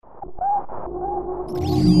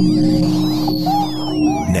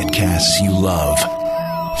Netcasts you love.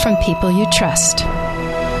 From people you trust.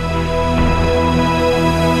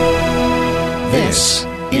 This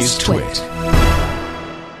is Twit.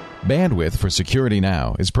 Bandwidth for Security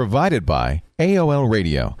Now is provided by AOL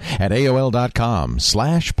Radio at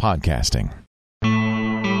AOL.com/podcasting.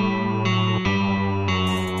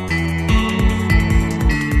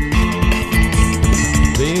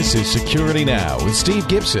 This is Security Now with Steve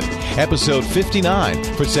Gibson, episode 59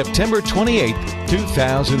 for September 28,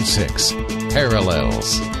 2006.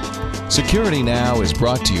 Parallels. Security Now is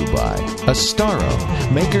brought to you by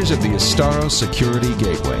Astaro, makers of the Astaro Security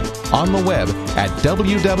Gateway, on the web at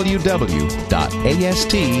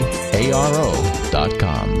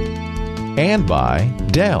www.astaro.com. And by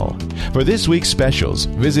Dell. For this week's specials,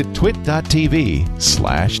 visit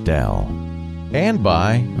twit.tv/Dell. And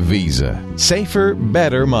by Visa. Safer,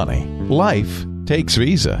 better money. Life takes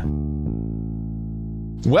Visa.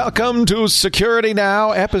 Welcome to Security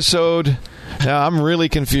Now, episode... Now, I'm really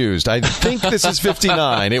confused. I think this is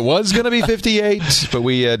 59. It was going to be 58, but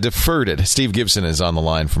we deferred it. Steve Gibson is on the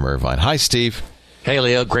line from Irvine. Hi, Steve. Hey,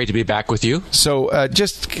 Leo. Great to be back with you. So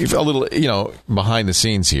just a little, behind the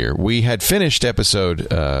scenes here. We had finished episode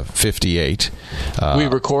 58. We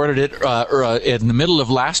recorded it in the middle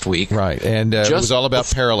of last week. Right, and it was all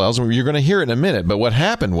about parallels. You're going to hear it in a minute, but what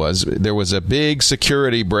happened was there was a big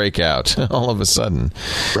security breakout all of a sudden.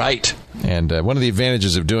 Right. And one of the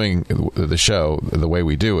advantages of doing the show the way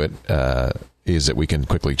we do it is that we can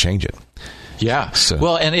quickly change it. Yeah.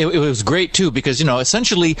 Well, and it was great, too, because,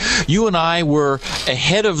 essentially you and I were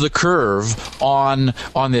ahead of the curve on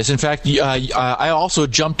this. In fact, I also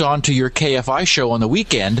jumped onto your KFI show on the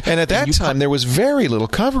weekend. And at that time, there was very little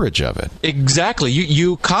coverage of it. Exactly.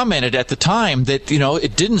 You commented at the time that,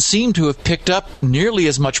 it didn't seem to have picked up nearly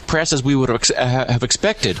as much press as we would have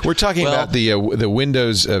expected. We're talking about the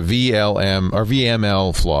Windows VLM or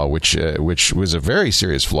VML flaw, which was a very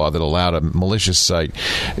serious flaw that allowed a malicious site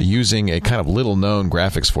using a kind of little-known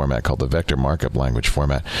graphics format called the vector markup language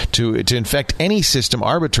format to infect any system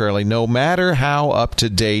arbitrarily, no matter how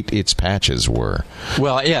up-to-date its patches were.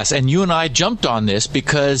 Well, yes, and you and I jumped on this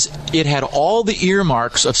because it had all the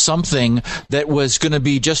earmarks of something that was going to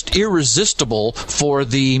be just irresistible for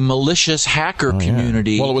the malicious hacker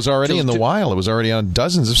community. Well, it was already in the wild. It was already on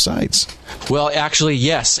dozens of sites. Well, actually,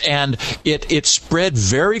 yes, and it spread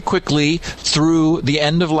very quickly through the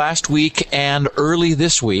end of last week and early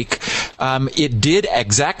this week. It did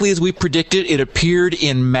exactly as we predicted. It appeared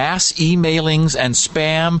in mass emailings and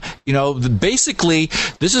spam. Basically,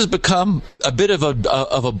 this has become a bit of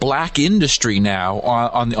a black industry now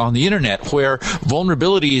on the internet, where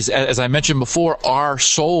vulnerabilities, as I mentioned before, are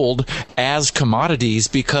sold as commodities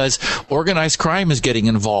because organized crime is getting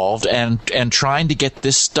involved and trying to get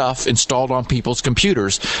this stuff installed on people's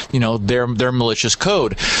computers. Their malicious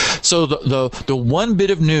code. So the one bit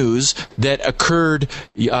of news that occurred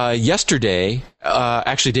yesterday,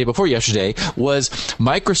 actually day before yesterday, was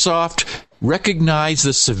Microsoft recognized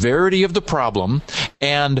the severity of the problem,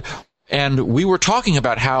 and we were talking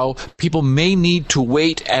about how people may need to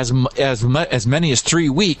wait as many as 3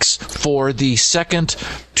 weeks for the second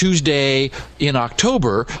Tuesday in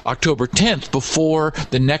October 10th, before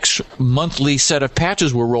the next monthly set of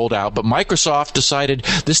patches were rolled out. But Microsoft decided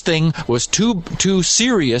this thing was too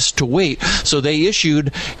serious to wait, so they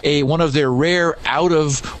issued one of their rare out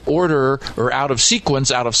of order or out of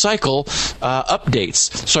sequence, out of cycle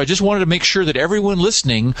updates. So I just wanted to make sure that everyone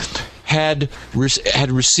listening had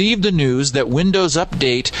received the news that Windows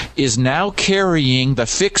Update is now carrying the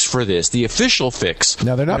fix for this, the official fix.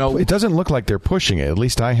 Now, they're not. It doesn't look like they're pushing it. At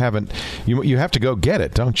least I haven't. You have to go get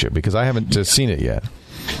it, don't you? Because I haven't seen it yet.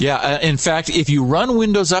 Yeah, in fact, if you run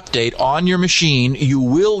Windows Update on your machine, you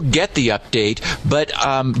will get the update, but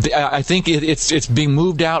I think it's being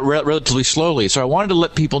moved out relatively slowly. So I wanted to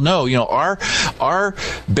let people know, our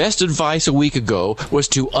best advice a week ago was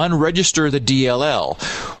to unregister the DLL.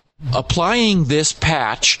 Applying this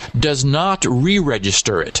patch does not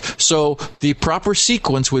re-register it. So the proper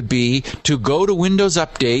sequence would be to go to Windows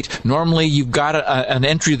Update. Normally you've got an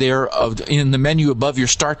entry there in the menu above your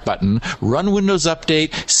Start button. Run Windows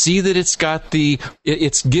Update. See that it's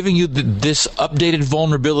giving you this updated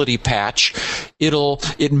vulnerability patch.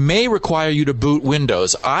 It may require you to boot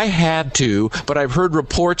Windows. I had to, but I've heard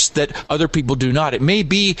reports that other people do not. It may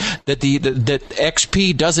be that that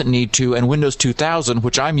XP doesn't need to, and Windows 2000,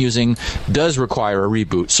 which I'm using, using does require a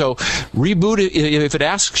reboot. So reboot it if it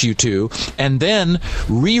asks you to, and then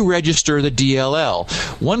re-register the DLL.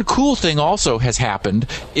 One cool thing also has happened,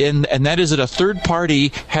 and that is that a third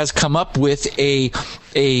party has come up with a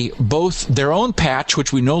both their own patch,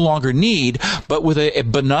 which we no longer need, but with a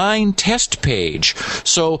benign test page.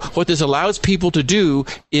 So what this allows people to do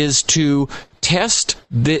is to test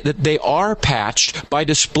that they are patched by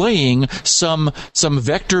displaying some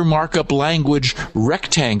vector markup language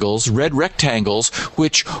rectangles, red rectangles,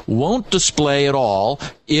 which won't display at all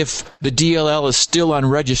if the DLL is still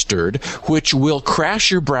unregistered, which will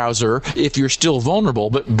crash your browser if you're still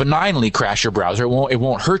vulnerable, but benignly crash your browser. It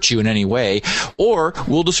won't hurt you in any way, or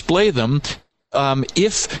will display them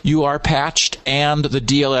if you are patched and the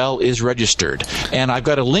DLL is registered. And I've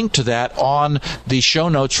got a link to that on the show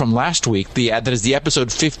notes from last week. That is the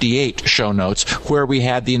episode 58 show notes, where we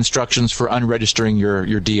had the instructions for unregistering your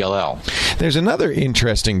DLL. There's another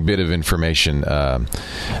interesting bit of information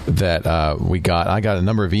that we got. I got a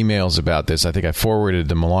number of emails about this. I think I forwarded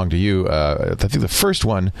them along to you. I think the first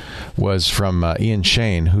one was from Ian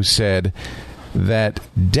Shane, who said that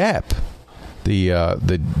DEP,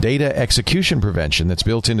 the data execution prevention that's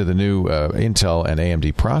built into the new Intel and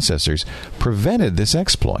AMD processors, prevented this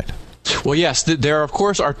exploit. Well, yes, there, of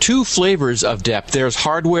course, are two flavors of DEP. There's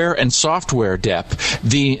hardware and software DEP.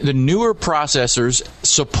 The newer processors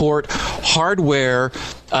support hardware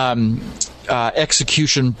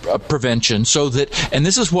execution prevention, so that, and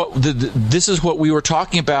this is what we were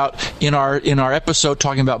talking about in our episode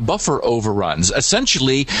talking about buffer overruns.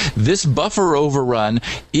 Essentially, this buffer overrun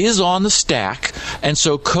is on the stack, and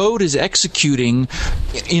so code is executing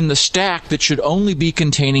in the stack that should only be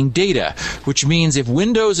containing data, which means if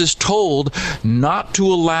Windows is told not to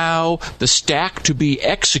allow the stack to be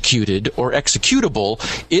executed or executable,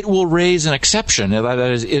 it will raise an exception. That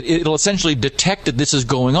is, it'll essentially detect that this is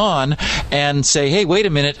going on and say, hey, wait a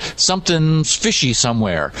minute, something's fishy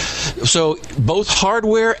somewhere. So both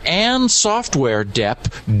hardware and software DEP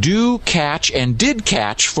do catch, and did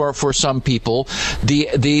catch for some people,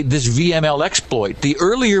 this VML exploit. The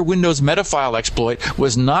earlier Windows Metafile exploit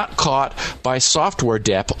was not caught by software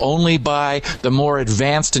DEP, only by the more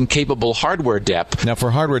advanced and capable hardware DEP. Now,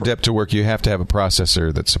 for hardware DEP to work, you have to have a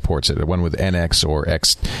processor that supports it, one with NX or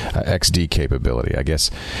XD capability, I guess.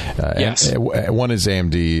 Yes. One is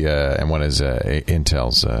AMD and one is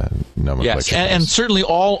Intel's nomenclature. Yes, and certainly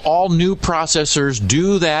all new processors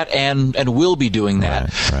do that and will be doing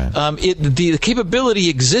that. Right. The capability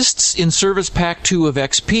exists in Service Pack 2 of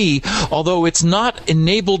XP, although it's not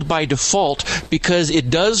enabled by default because it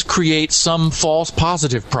does create some false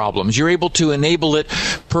positive problems. You're able to enable it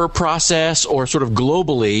per process or sort of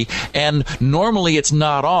globally, and normally it's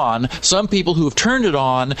not on. Some people who have turned it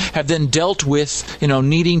on have then dealt with,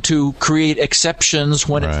 needing to create exceptions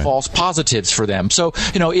when it false positives for them. So,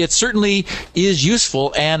 it certainly is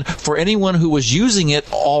useful, and for anyone who was using it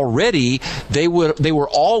already, they were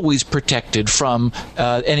always protected from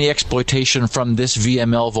any exploitation from this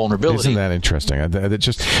VML vulnerability. Isn't that interesting?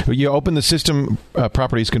 You open the System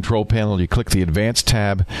Properties Control Panel, you click the Advanced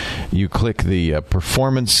tab, you click the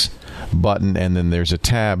Performance button, and then there's a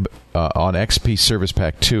tab on XP Service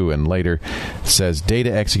Pack 2, and later it says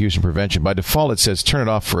Data Execution Prevention. By default, it says turn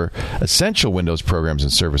it off for essential Windows programs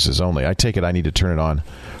and services only. I take it I need to turn it on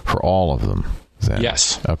for all of them.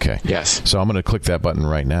 Yes. Okay. Yes. So I'm going to click that button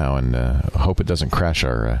right now and hope it doesn't crash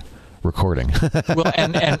our recording. Well,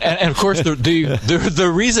 and of course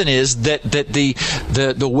the reason is that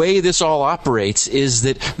the way this all operates is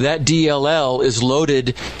that DLL is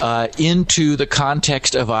loaded into the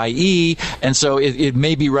context of IE, and so it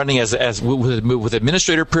may be running as with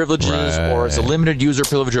administrator privileges or as a limited user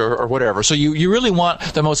privilege or whatever. So you really want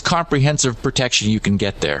the most comprehensive protection you can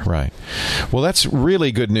get there. Right. Well, that's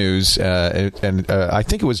really good news, and I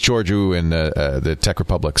think it was George Wu, the Tech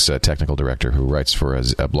Republic's technical director, who writes for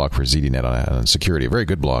a blog for ZDNet on security. A very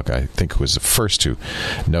good blog. I think was the first to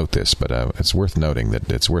note this, but it's worth noting that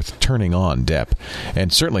it's worth turning on DEP.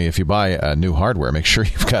 And certainly if you buy new hardware, make sure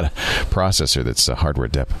you've got a processor that's hardware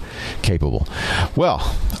DEP capable.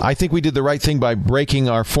 Well, I think we did the right thing by breaking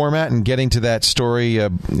our format and getting to that story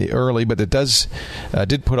early, but it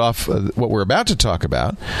did put off what we're about to talk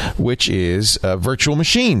about, which is virtual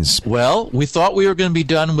machines. Well, we thought we were going to be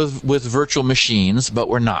done with virtual machines, but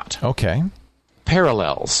we're not. Okay.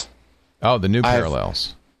 Parallels. Oh, the new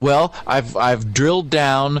Parallels. I've drilled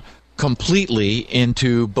down completely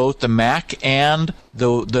into both the Mac and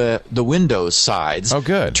the Windows sides. Oh,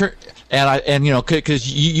 good. And you know,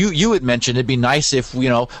 because you had mentioned it'd be nice if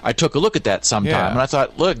I took a look at that sometime, Yeah. and I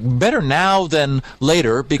thought, look, better now than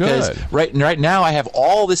later, because Good. right now I have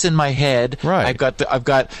all this in my head. Right. I've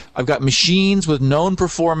got machines with known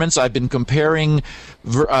performance. I've been comparing.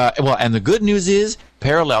 And the good news is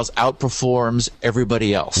Parallels outperforms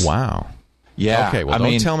everybody else. Wow. Yeah. Okay. Well,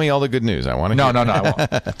 don't tell me all the good news. I want to. No, I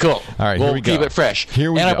won't. Cool. All right. We'll Here we go. keep it fresh.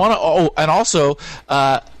 Here we and go. I want to. And also,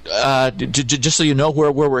 just so you know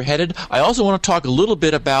where we're headed, I also want to talk a little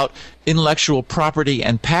bit about intellectual property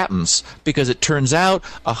and patents, because it turns out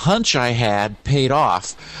a hunch I had paid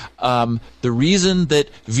off. The reason that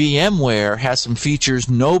VMware has some features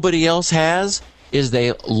nobody else has is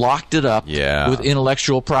they locked it up with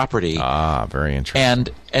intellectual property. Ah, very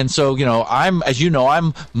interesting. And so,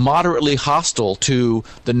 I'm moderately hostile to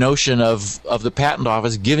the notion of the patent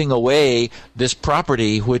office giving away this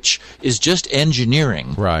property, which is just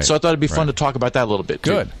engineering. Right. So I thought it'd be fun to talk about that a little bit,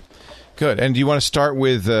 too. Good. And do you want to start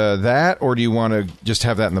with that, or do you want to just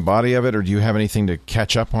have that in the body of it, or do you have anything to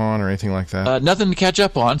catch up on or anything like that? Nothing to catch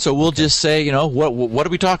up on, so we'll just say, what are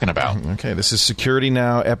we talking about? Okay, this is Security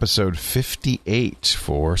Now, episode 58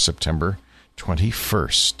 for September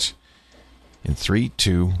 21st. In 3,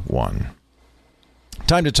 2, 1.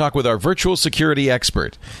 Time to talk with our virtual security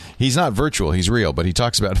expert. He's not virtual, he's real, but he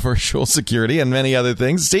talks about virtual security and many other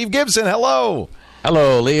things. Steve Gibson, hello!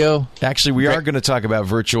 Hello, Leo. Actually, we are going to talk about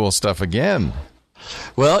virtual stuff again.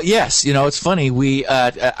 Well, yes. It's funny.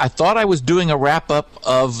 I thought I was doing a wrap-up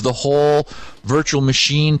of the whole virtual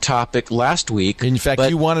machine topic last week. In fact,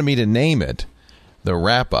 you wanted me to name it the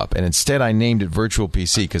wrap-up, and instead I named it Virtual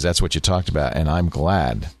PC because that's what you talked about, and I'm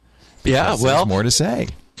glad. Yeah, there's more to say.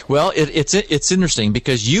 Well, it's interesting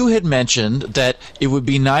because you had mentioned that it would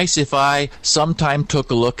be nice if I sometime took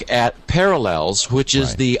a look at Parallels, which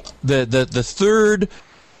is the third,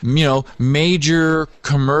 major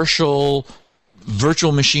commercial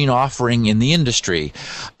virtual machine offering in the industry.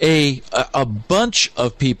 A bunch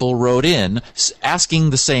of people wrote in asking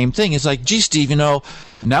the same thing. It's like, gee, Steve,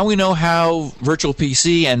 now we know how Virtual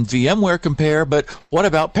PC and VMware compare, but what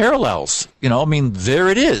about Parallels? There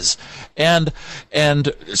it is. And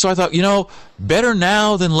so I thought, better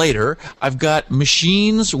now than later. I've got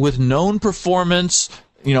machines with known performance,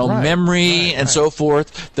 memory and so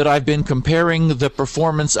forth, that I've been comparing the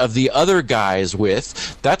performance of the other guys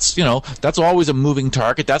with. That's always a moving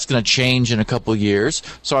target. That's going to change in a couple of years.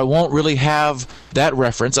 So I won't really have that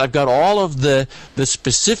reference. I've got all of the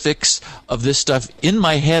specifics of this stuff in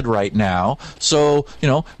my head right now. So,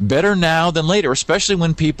 better now than later, especially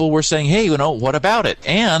when people were saying, hey, what about it?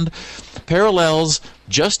 And Parallels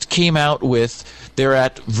just came out with, they're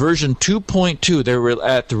at version 2.2. They're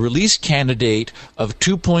at the release candidate of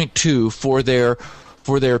 2.2 for their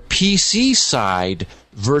PC side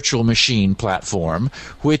virtual machine platform,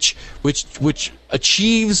 which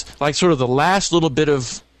achieves like sort of the last little bit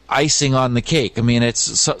of icing on the cake.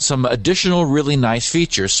 It's some additional really nice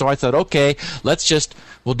features. So I thought, okay,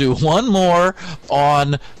 we'll do one more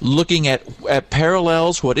on looking at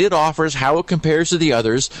Parallels, what it offers, how it compares to the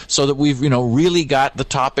others, so that we've really got the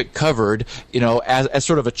topic covered, as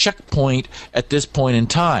sort of a checkpoint at this point in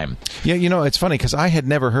time. Yeah, it's funny because I had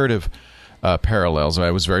never heard of Parallels.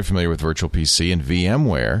 I was very familiar with Virtual PC and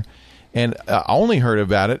VMware, and I only heard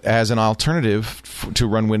about it as an alternative to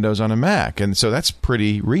run Windows on a Mac, and so that's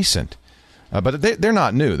pretty recent. But they're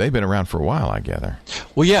not new. They've been around for a while, I gather.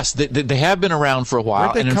 Well, yes, they have been around for a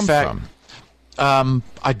while. Where'd they come from?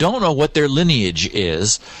 I don't know what their lineage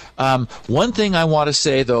is. One thing I want to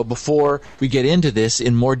say, though, before we get into this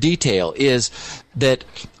in more detail, is that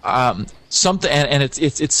something, and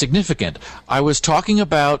it's significant. I was talking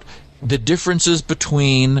about the differences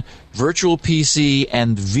between Virtual PC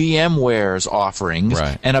and VMware's offerings,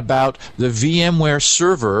 and about the VMware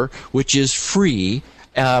server, which is free,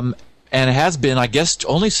 and it has been, I guess,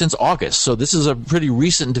 only since August. So this is a pretty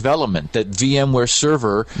recent development that VMware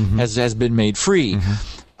server has been made free.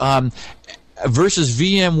 Versus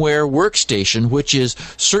VMware Workstation, which is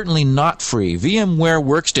certainly not free. VMware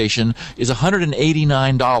Workstation is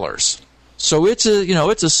 $189. So it's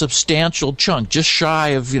a substantial chunk, just shy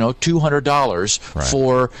of $200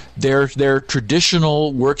 for their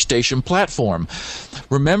traditional workstation platform.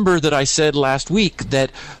 Remember that I said last week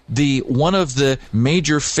that one of the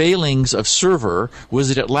major failings of Server was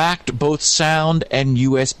that it lacked both sound and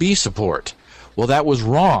USB support. Well, that was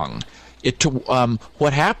wrong.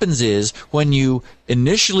 What happens is when you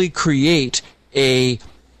initially create a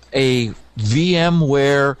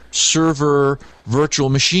VMware server virtual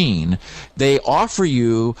machine, they offer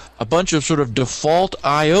you a bunch of sort of default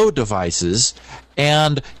I/O devices,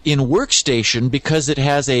 And in Workstation, because it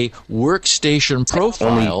has a Workstation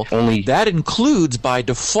profile, that includes by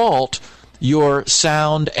default your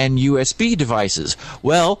sound and USB devices.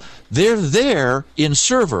 Well, they're there in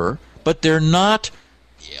Server, but they're not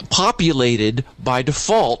populated by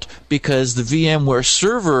default because the VMware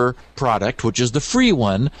Server product, which is the free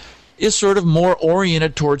one, is sort of more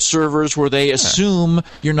oriented towards servers where they assume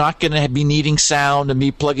you're not going to be needing sound and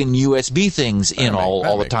be plugging USB things in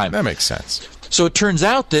all the time. That makes sense. So it turns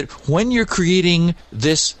out that when you're creating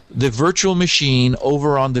the virtual machine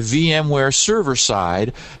over on the VMware server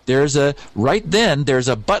side, there's a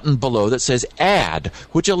button below that says Add,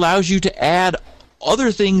 which allows you to add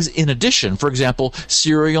other things in addition. For example,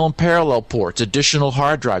 serial and parallel ports, additional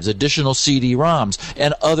hard drives, additional CD-ROMs,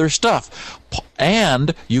 and other stuff.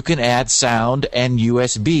 And you can add sound and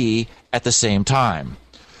USB at the same time.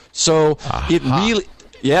 So it really...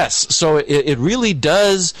 Yes, so it really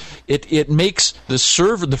does. It makes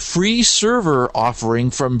the free server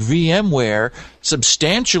offering from VMware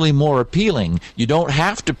substantially more appealing. You don't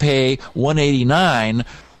have to pay $189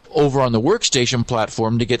 over on the Workstation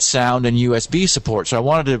platform to get sound and USB support. So I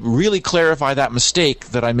wanted to really clarify that mistake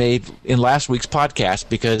that I made in last week's podcast,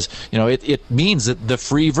 because it means that the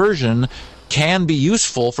free version can be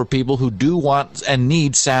useful for people who do want and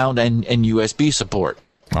need sound and USB support.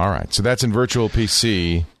 All right, so that's in Virtual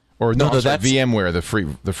PC, or that's VMware, the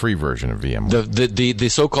free version of VMware, the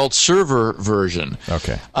so-called server version.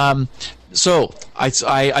 Okay. So I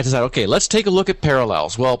decided, okay, let's take a look at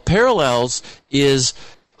Parallels. Well, Parallels is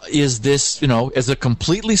this, as a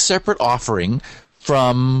completely separate offering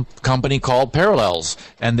from a company called Parallels,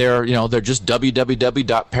 and they're just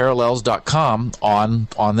www.parallels.com on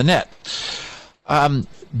the net.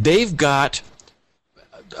 They've got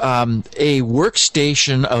a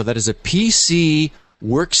workstation, that is a PC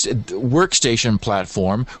workstation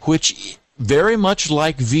platform, which very much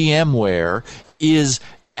like VMware is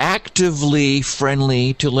actively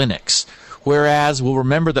friendly to Linux. Whereas we'll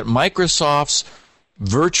remember that Microsoft's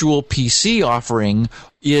virtual PC offering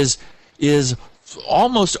is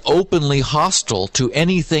almost openly hostile to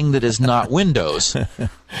anything that is not Windows,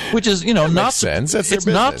 which is, that makes sense. That's their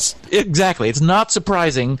business. Exactly. It's not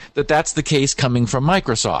surprising that that's the case coming from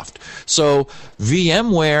Microsoft. So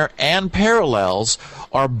VMware and Parallels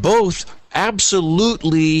are both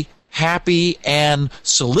absolutely happy and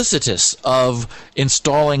solicitous of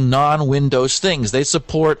installing non-Windows things. They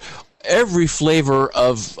support every flavor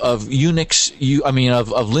of Unix,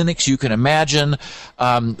 of Linux you can imagine,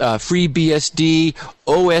 FreeBSD,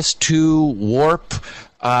 OS2, Warp,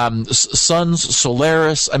 Suns,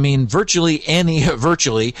 Solaris. Virtually any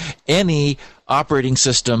operating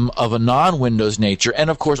system of a non-Windows nature, and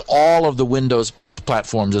of course all of the Windows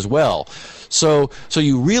platforms as well. So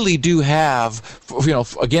you really do have,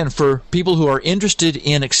 again, for people who are interested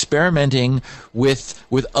in experimenting with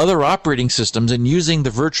other operating systems and using the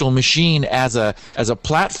virtual machine as a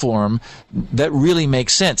platform, that really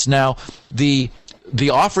makes sense. Now, the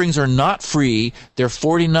offerings are not free. They're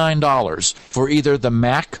 $49 for either the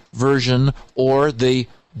Mac version or the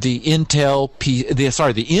Intel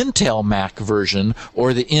Mac version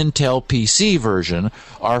or the Intel PC version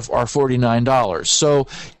are $49. So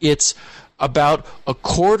it's about a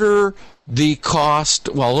quarter the cost,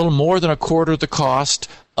 a little more than a quarter the cost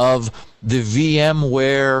of the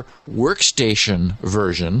VMware Workstation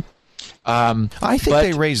version. I think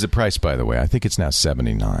they raised the price, by the way. I think it's now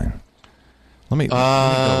 $79. Let me go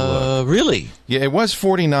look. Really? Yeah, it was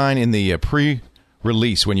 $49 in the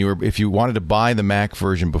pre-release if you wanted to buy the Mac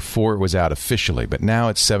version before it was out officially, but now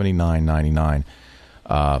it's $79.99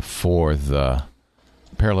 for the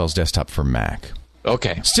Parallels Desktop for Mac.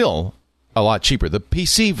 Okay. Still a lot cheaper. The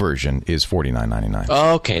PC version is $49.99.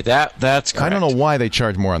 Okay, that's correct. I don't know why they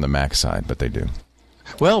charge more on the Mac side, but they do.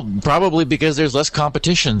 Well, probably because there's less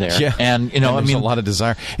competition there. Yeah, and there's a lot of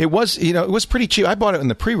desire. It was pretty cheap. I bought it in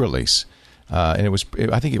the pre-release, and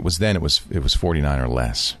I think it was $49 or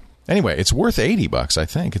less. Anyway, it's worth $80. I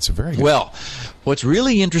think it's a very good. Well, what's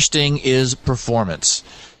really interesting is performance.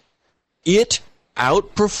 It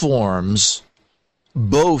outperforms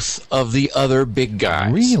both of the other big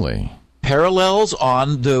guys. Really? Parallels on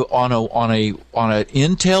an Intel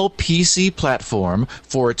PC platform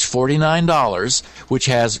for its $49, which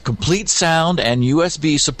has complete sound and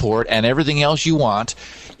USB support and everything else you want.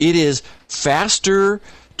 It is faster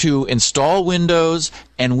to install Windows,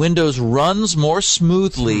 and Windows runs more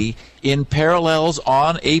smoothly in Parallels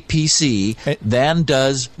on a PC than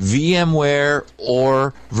does VMware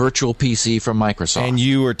or Virtual PC from Microsoft. And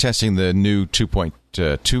you are testing the new 2.2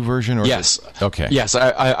 2 version? Or yes. Okay. Yes,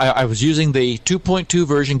 I was using the 2.2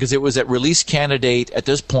 version because it was at release candidate at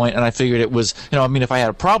this point, and I figured it was, if I had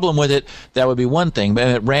a problem with it, that would be one thing. But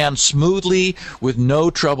it ran smoothly with no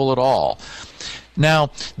trouble at all.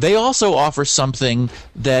 Now, they also offer something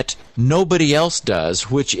that nobody else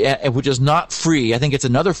does, which is not free. I think it's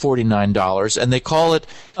another $49, and they call it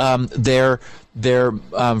their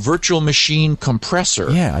virtual machine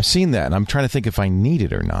compressor. Yeah, I've seen that, and I'm trying to think if I need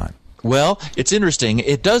it or not. Well, it's interesting.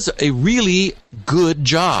 It does a really good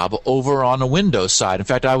job over on the Windows side. In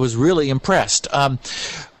fact, I was really impressed.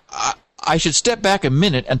 I should step back a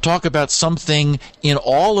minute and talk about something in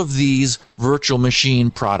all of these virtual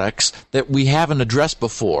machine products that we haven't addressed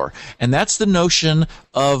before, and that's the notion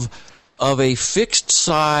of a fixed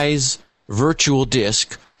size virtual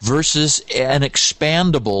disk versus an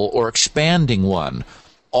expandable or expanding one.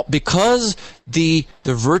 Because the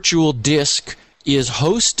virtual disk is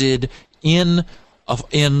hosted in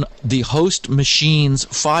the host machine's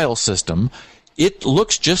file system, it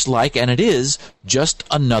looks just like, and it is, just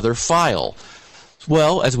another file.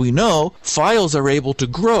 Well, as we know, files are able to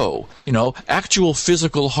grow. Actual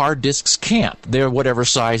physical hard disks can't. They're whatever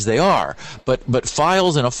size they are. But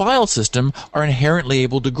files in a file system are inherently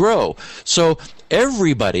able to grow. So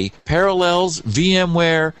everybody, Parallels,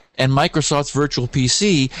 VMware, and Microsoft's Virtual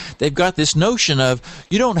PC, they've got this notion of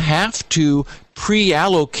you don't have to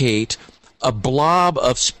pre-allocate a blob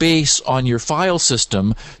of space on your file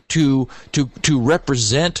system to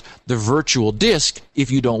represent the virtual disk if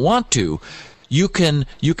you don't want to. You can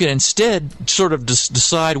instead sort of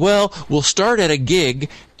decide, well, we'll start at a gig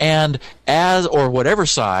or whatever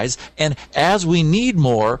size, and as we need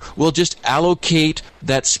more, we'll just allocate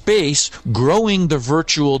that space, growing the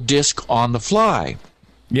virtual disk on the fly.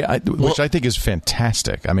 Yeah, which I think is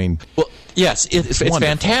fantastic. I mean, well, yes, it's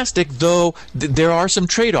fantastic. Though there are some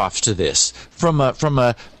trade-offs to this. From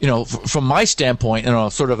my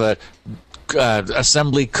standpoint, sort of a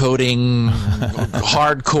assembly coding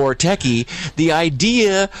hardcore techie, the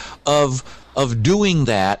idea of doing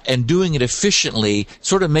that and doing it efficiently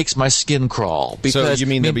sort of makes my skin crawl. Because, so you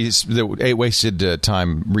mean there'll be wasted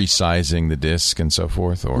time resizing the disk and so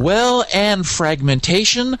forth? Or? Well, and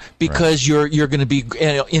fragmentation, because right. you're going to be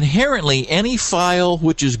inherently any file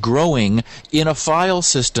which is growing in a file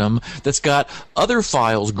system that's got other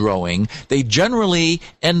files growing, they generally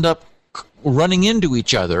end up running into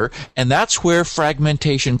each other, and that's where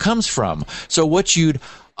fragmentation comes from. So what you'd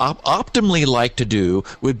optimally like to do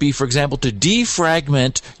would be, for example, to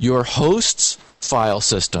defragment your host's file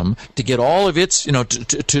system to get all of its,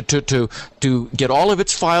 to get all of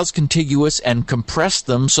its files contiguous and compress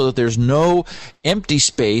them so that there's no empty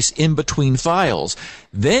space in between files.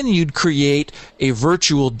 Then you'd create a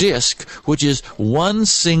virtual disk, which is one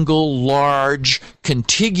single large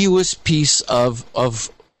contiguous piece of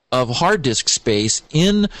hard disk space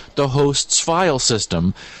in the host's file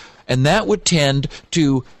system, and that would tend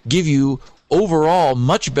to give you overall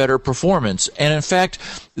much better performance. And in fact,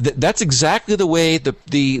 that's exactly the way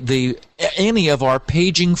the any of our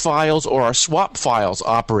paging files or our swap files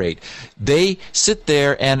operate. They sit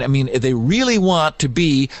there, and they really want to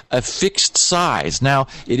be a fixed size. Now,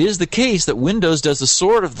 it is the case that Windows does the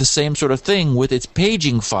same sort of thing with its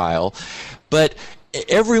paging file, but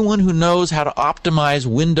everyone who knows how to optimize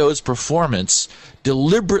Windows performance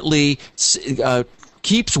deliberately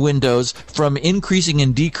keeps Windows from increasing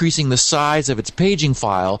and decreasing the size of its paging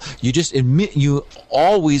file. You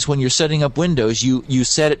always, when you're setting up Windows, you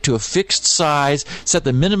set it to a fixed size, set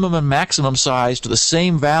the minimum and maximum size to the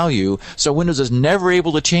same value, so Windows is never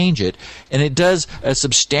able to change it, and it does a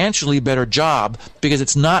substantially better job because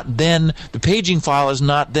it's not then, the paging file is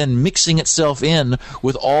not then mixing itself in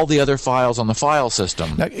with all the other files on the file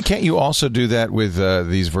system. Now, can't you also do that with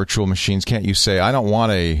these virtual machines? Can't you say, I don't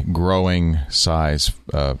want a growing size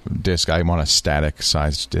disk, I want a static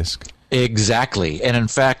sized disk? Exactly. And in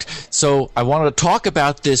fact, so I wanted to talk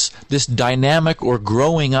about this dynamic or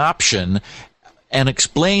growing option and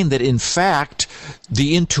explain that, in fact,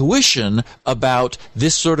 the intuition about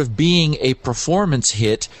this sort of being a performance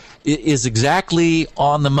hit is exactly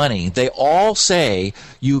on the money. They all say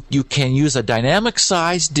you can use a dynamic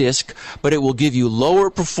size disk, but it will give you lower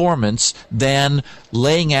performance than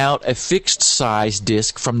laying out a fixed size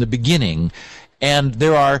disk from the beginning. And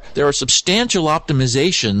there are substantial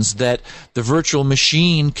optimizations that the virtual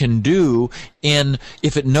machine can do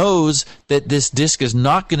if it knows that this disk is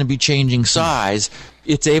not going to be changing size.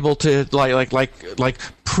 It's able to like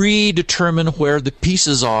predetermine where the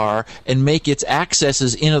pieces are and make its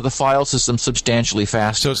accesses into the file system substantially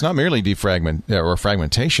faster. So it's not merely defragment or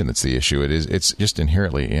fragmentation that's the issue. It's just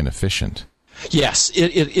inherently inefficient. Yes,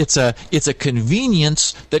 it's a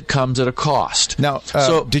convenience that comes at a cost. Now,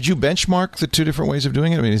 so did you benchmark the two different ways of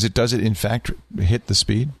doing it? I mean, does it in fact hit the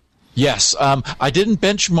speed? Yes, I didn't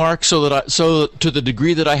benchmark so to the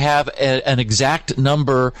degree that I have an exact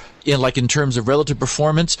number in terms of relative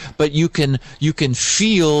performance, but you can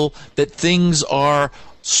feel that things are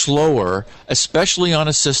slower, especially on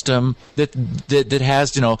a system that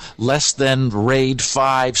has less than RAID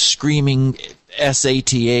 5 screaming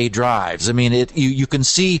SATA drives. I mean, you can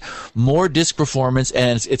see more disk performance,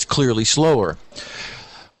 and it's clearly slower.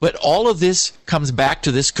 But all of this comes back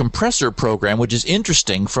to this compressor program, which is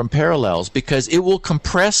interesting from Parallels because it will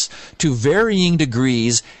compress to varying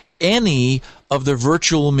degrees any of the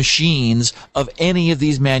virtual machines of any of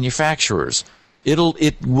these manufacturers. It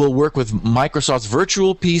will work with Microsoft's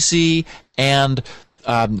Virtual PC and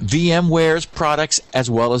VMware's products as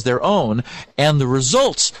well as their own, and the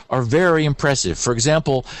results are very impressive. For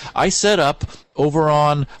example, I set up over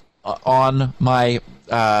on my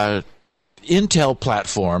Intel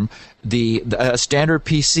platform, the standard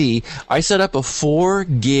PC, I set up a 4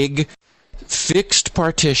 gig fixed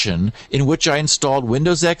partition in which I installed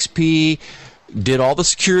Windows XP, did all the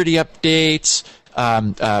security updates,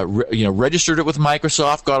 registered it with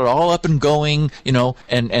Microsoft, got it all up and going,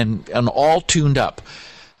 and all tuned up.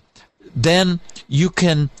 Then you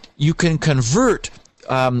can convert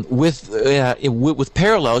with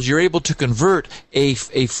Parallels. You're able to convert a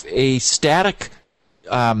static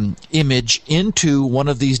image into one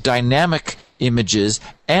of these dynamic images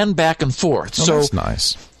and back and forth. Oh, so that's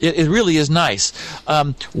nice. It really is nice.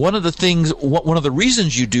 One of the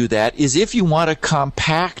reasons you do that is if you want to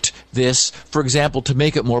compact this, for example, to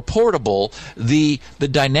make it more portable, the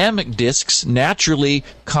dynamic disks naturally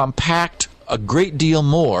compact a great deal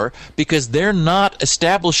more because they're not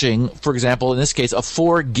establishing, for example, in this case, a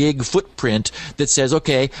 4 gig footprint that says,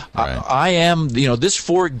 okay, right. I am, this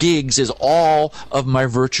 4 gigs is all of my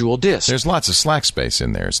virtual disk. There's lots of slack space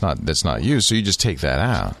in there. That's not used, so you just take that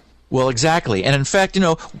out. Well, exactly. And in fact,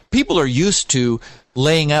 people are used to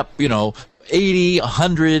laying up, 80,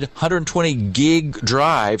 100, 120 gig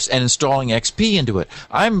drives and installing XP into it.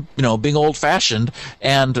 I'm, being old-fashioned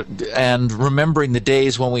and remembering the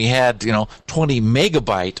days when we had, 20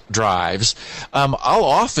 megabyte drives. I'll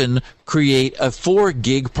often create a 4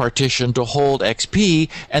 gig partition to hold XP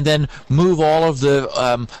and then move all of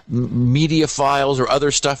the media files or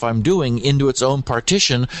other stuff I'm doing into its own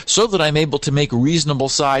partition so that I'm able to make reasonable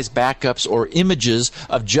size backups or images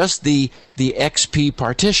of just the XP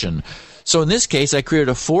partition. So in this case, I created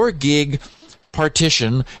a 4 gig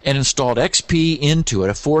partition and installed XP into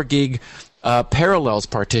it, a 4 gig Parallels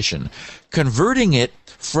partition, converting it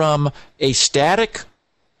from a static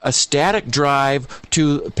drive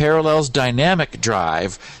to Parallels dynamic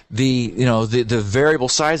drive, the variable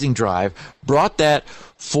sizing drive, brought that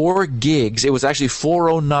 4 gigs, it was actually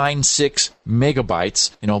 4096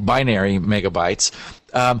 megabytes, binary megabytes,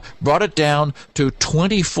 brought it down to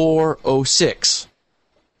 2406.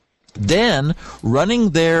 Then,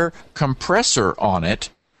 running their compressor on it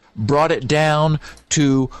brought it down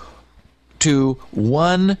to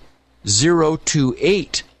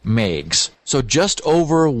 1028 megs, so just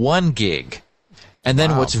over 1 gig. And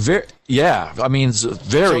then what's very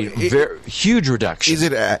huge reduction. Is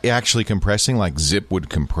it actually compressing like Zip would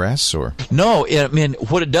compress, or no? I mean,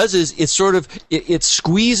 what it does is it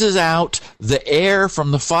squeezes out the air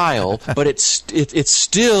from the file, but it's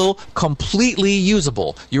still completely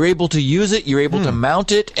usable. You're able to use it. You're able to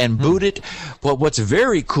mount it and boot it. But what's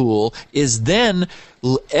very cool is then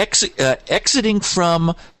exiting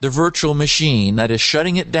from the virtual machine, that is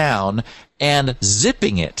shutting it down, and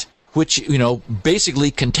zipping it, which,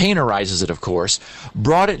 basically containerizes it, of course,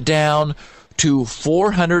 brought it down to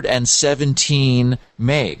 417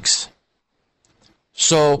 megs.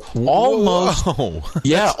 So almost... Whoa.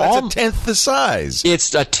 Yeah, that's a tenth the size.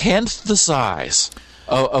 It's a tenth the size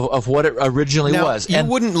of what it originally was. You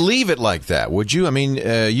wouldn't leave it like that, would you? I mean,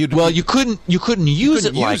 you couldn't use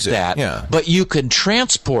it like that, yeah. But you can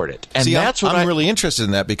transport it. And that's what I'm really interested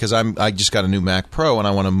in that because I just got a new Mac Pro and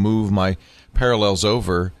I want to move my Parallels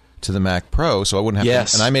over to the Mac Pro, so I wouldn't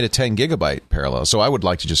have to, and I made a 10 gigabyte Parallel, so I would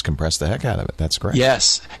like to just compress the heck out of it. That's great.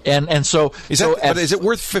 Yes, and so is it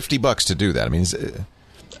worth $50 to do that? I mean,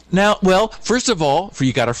 now, well, first of all,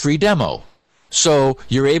 you got a free demo, so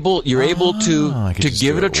you're able to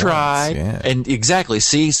give it a try and exactly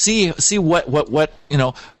see what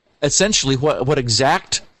essentially what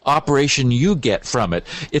exact operation you get from it.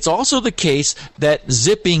 It's also the case that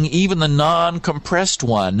zipping even the non-compressed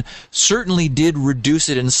one certainly did reduce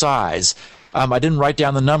it in size. I didn't write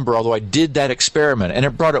down the number, although I did that experiment, and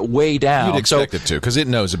it brought it way down. You'd expect it to, because it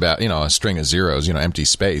knows about, a string of zeros, empty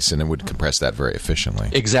space, and it would compress that very efficiently.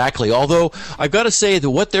 Exactly. Although I've got to say that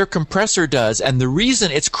what their compressor does, and the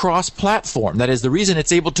reason it's cross-platform, that is the reason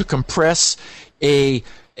it's able to compress a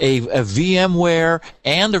VMware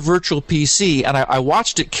and a virtual PC, and I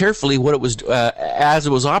watched it carefully what it was as it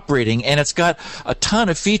was operating, and it's got a ton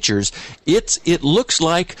of features. It looks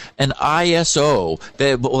like an ISO.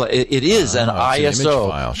 It is an ISO. An image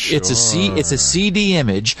file. Sure. It's a CD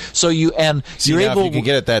image. So you're able. If you can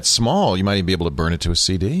get it that small, you might even be able to burn it to a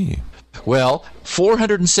CD. Well,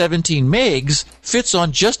 417 megs fits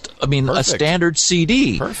on just, a standard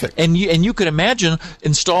CD. Perfect. And you could imagine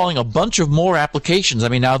installing a bunch of more applications.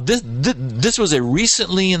 Now this was a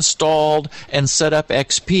recently installed and set up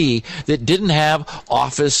XP that didn't have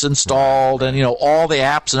Office installed and all the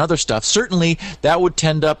apps and other stuff. Certainly that would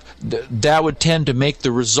tend to make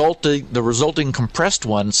the resulting compressed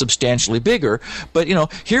one substantially bigger. But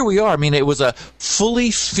here we are. It was a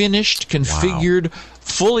fully finished, configured,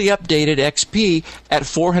 fully updated XP at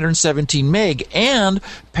 417 meg, and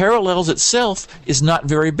Parallels itself is not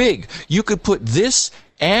very big. You could put this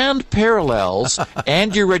and Parallels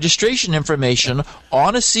and your registration information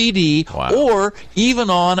on a CD, or even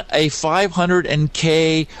on a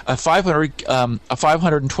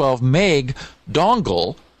 512 meg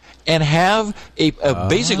dongle, and have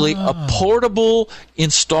basically a portable,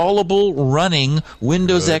 installable, running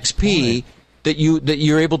Windows XP that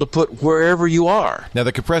you're able to put wherever you are. Now,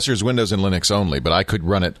 the compressor is Windows and Linux only, but I could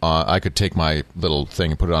run it I could take my little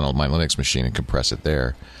thing and put it on my Linux machine and compress it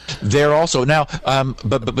there. There also. Now,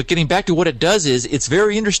 but getting back to what it does is, it's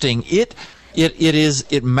very interesting. It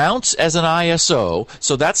mounts as an ISO,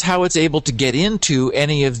 so that's how it's able to get into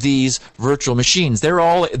any of these virtual machines. They're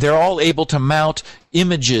all able to mount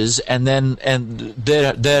images, and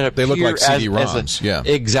that they look like CD-ROMs. Yeah,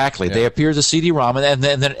 exactly. Yeah. They appear as a CD-ROM, and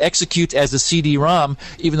then it executes as a CD-ROM,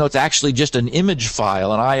 even though it's actually just an image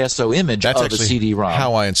file, an ISO image of a CD-ROM. That's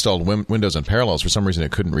how I installed Windows and Parallels. For some reason,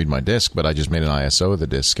 it couldn't read my disk, but I just made an ISO of the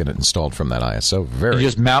disk, and it installed from that ISO very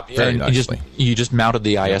nicely. You just mounted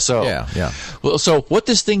the ISO. Yeah. Well, so what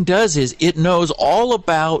this thing does is it knows all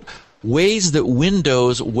about ways that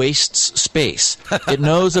Windows wastes space. It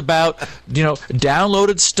knows about,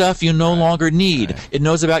 downloaded stuff you no longer need. Right. It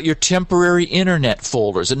knows about your temporary internet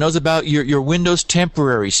folders. It knows about your Windows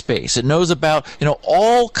temporary space. It knows about,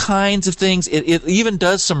 all kinds of things. It even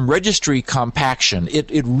does some registry compaction.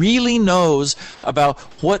 It really knows about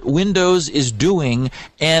what Windows is doing,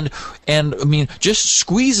 and just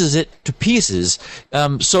squeezes it to pieces,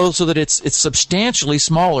 so that it's substantially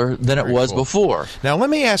smaller than it was before. Now, let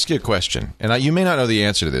me ask you a question, and you may not know the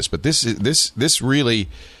answer to this, but this really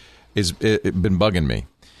has been bugging me.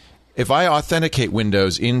 If I authenticate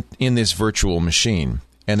Windows in this virtual machine,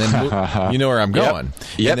 and then you know where I'm going,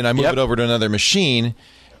 and then I move it over to another machine,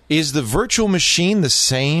 is the virtual machine the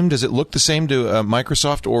same? Does it look the same to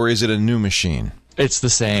Microsoft, or is it a new machine? It's the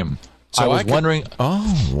same. So I was wondering.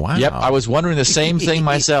 Oh, wow! Yep, I was wondering the same thing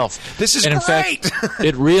myself. This is great. In fact,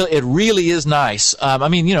 it really is nice.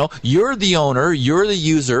 You're the owner, you're the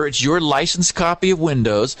user. It's your licensed copy of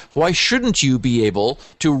Windows. Why shouldn't you be able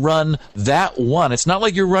to run that one? It's not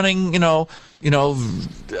like you're running, but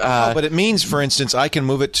it means, for instance, I can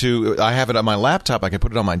move it to. I have it on my laptop. I can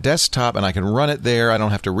put it on my desktop, and I can run it there. I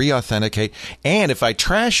don't have to re-authenticate. And if I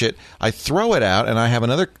trash it, I throw it out, and I have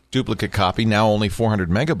another duplicate copy, now only 400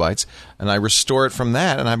 megabytes, and I restore it from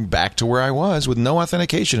that, and I'm back to where I was with no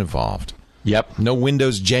authentication involved. Yep. No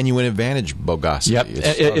Windows Genuine Advantage bogosity. Yep.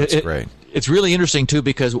 It's great. It's really interesting, too,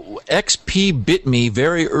 because XP bit me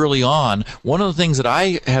very early on. One of the things that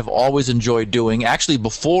I have always enjoyed doing, actually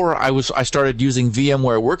before I started using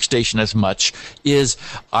VMware Workstation as much, is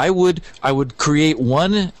I would create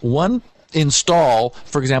one install,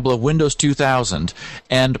 for example, of Windows 2000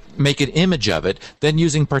 and make an image of it. Then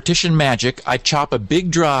using Partition Magic, I chop a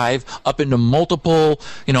big drive up into multiple,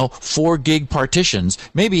 4 gig partitions,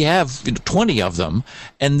 maybe have 20 of them,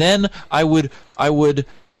 and then I would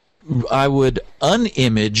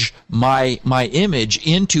unimage my image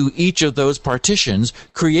into each of those partitions,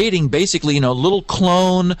 creating basically little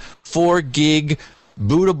clone 4 gig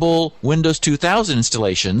bootable Windows 2000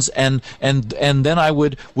 installations, and then I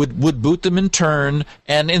would boot them in turn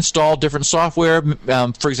and install different software.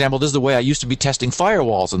 For example, this is the way I used to be testing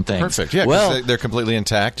firewalls and things. Perfect. Yeah, well, they're completely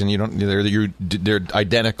intact, and they're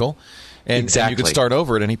identical, and you can start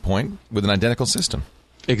over at any point with an identical system.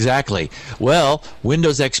 Exactly. Well,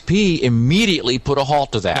 Windows XP immediately put a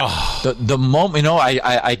halt to that. The moment,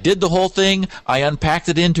 I did the whole thing, I unpacked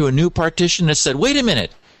it into a new partition and said, wait a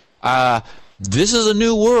minute, this is a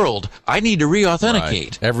new world. I need to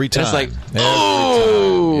re-authenticate. Right. Every time. And it's like, Every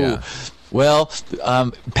time. Yeah. Well,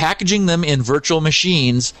 packaging them in virtual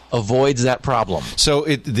machines avoids that problem. So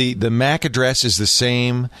the MAC address is the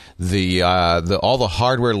same. All the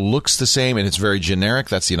hardware looks the same, and it's very generic.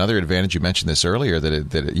 That's another advantage. You mentioned this earlier,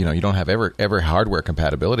 that you don't have ever hardware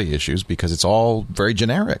compatibility issues because it's all very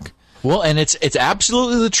generic. Well, and it's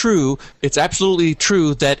absolutely true. It's absolutely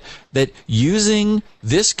true that using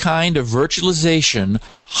this kind of virtualization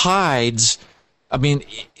hides. I mean,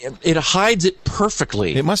 it hides it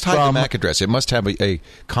perfectly. It must hide the MAC address. It must have a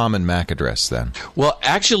common MAC address then. Well,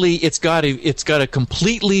 actually, it's got a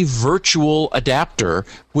completely virtual adapter,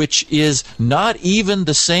 which is not even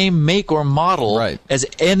the same make or model as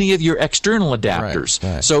any of your external adapters.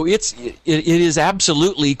 Right. So it is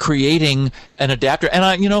absolutely creating an adapter. And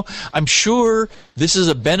I'm sure this is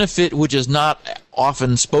a benefit which is not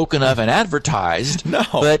often spoken of and advertised. No,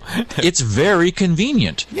 but it's very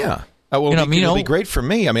convenient. Yeah. Well, it'll be great for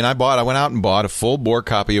me. I mean, I went out and bought a full bore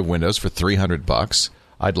copy of Windows for $300.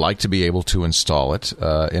 I'd like to be able to install it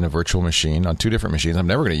in a virtual machine on two different machines. I'm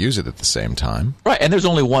never going to use it at the same time. Right, and there's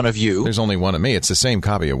only one of you. There's only one of me. It's the same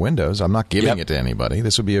copy of Windows. I'm not giving it to anybody.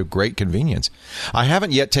 This would be a great convenience. I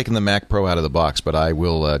haven't yet taken the Mac Pro out of the box, but I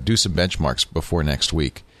will do some benchmarks before next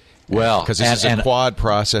week. Well, because this is a quad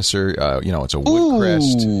processor, it's a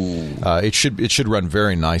Woodcrest. It should run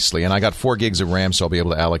very nicely, and I got 4 gigs of RAM, so I'll be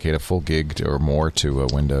able to allocate a full gig or more to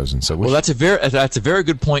Windows. And so, that's a very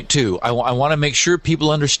good point too. I want to make sure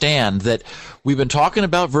people understand that we've been talking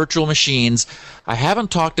about virtual machines. I haven't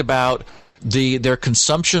talked about their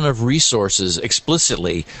consumption of resources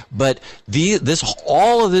explicitly, but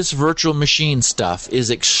all of this virtual machine stuff is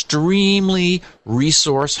extremely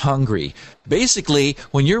resource hungry. Basically,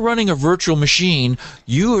 when you're running a virtual machine,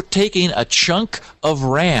 you are taking a chunk of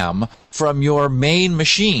RAM from your main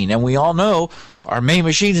machine, and we all know our main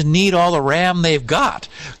machines need all the RAM they've got.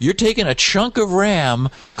 You're taking a chunk of RAM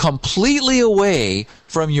completely away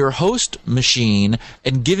from your host machine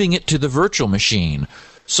and giving it to the virtual machine.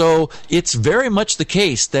 So it's very much the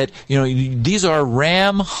case that these are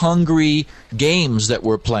RAM-hungry games that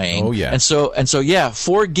we're playing. Oh yeah, and so yeah,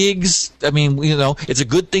 4 gigs. I mean, it's a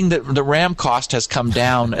good thing that the RAM cost has come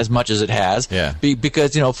down as much as it has. Yeah,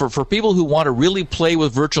 because for people who want to really play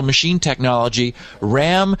with virtual machine technology,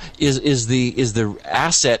 RAM is the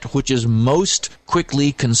asset which is most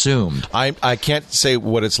quickly consumed. I can't say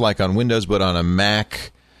what it's like on Windows, but on a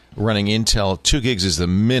Mac running Intel, 2 gigs is the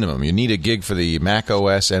minimum. You need a gig for the Mac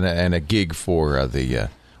OS and a gig for the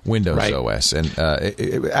Windows OS. And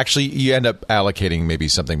actually, you end up allocating maybe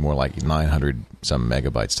something more like 900 some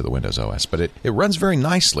megabytes to the Windows OS. But it runs very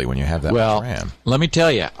nicely when you have that much RAM. Let me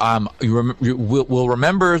tell you, we'll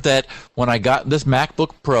remember that when I got this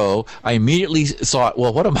MacBook Pro, I immediately thought,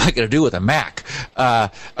 well, what am I going to do with a Mac?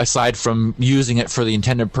 Aside from using it for the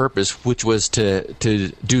intended purpose, which was to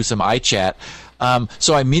do some iChat.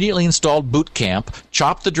 So I immediately installed Boot Camp,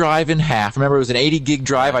 chopped the drive in half. Remember, it was an 80 gig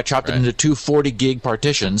drive. I chopped it into 2 40 gig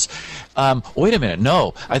partitions. Wait a minute.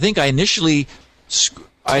 No, I think I initially...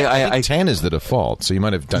 I think 10 is the default, so you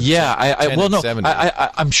might have done 10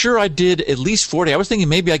 I'm sure I did at least 40. I was thinking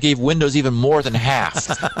maybe I gave Windows even more than half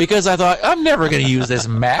because I thought, I'm never going to use this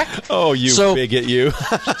Mac. Oh, you bigot, you.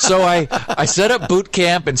 So I set up Boot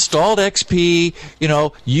Camp, installed XP,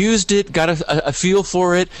 used it, got a feel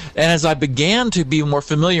for it, and as I began to be more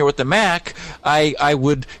familiar with the Mac, I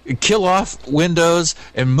would kill off Windows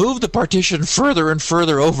and move the partition further and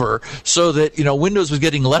further over so that, Windows was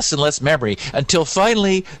getting less and less memory until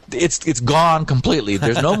finally it's gone completely.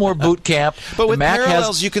 There's no more Boot Camp. But with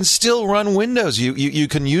Parallels, you can still run Windows. You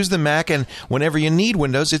can use the Mac, and whenever you need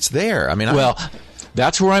Windows, it's there. I mean,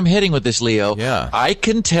 that's where I'm heading with this, Leo. Yeah. I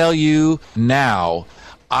can tell you now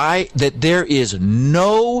that there is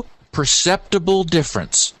no perceptible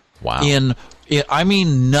difference I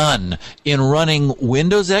mean none, in running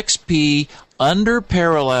Windows XP under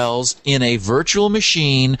Parallels in a virtual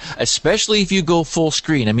machine, especially if you go full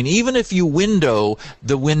screen. I mean, even if you window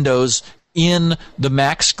the Windows in the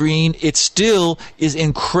Mac screen, it still is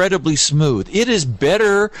incredibly smooth. It is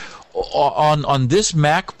better on this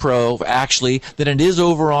Mac Pro, actually, than it is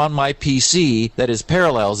over on my PC, that is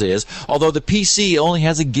Parallels is, although the PC only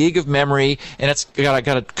has a gig of memory, and it's got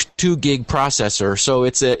a 2 gig processor, so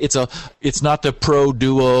it's not the Pro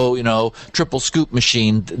Duo, triple scoop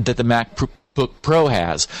machine that the Mac MacBook Pro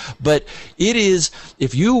has. But it is,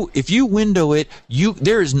 if you window it,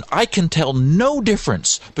 I can tell no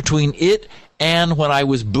difference between it and when I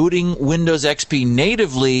was booting Windows XP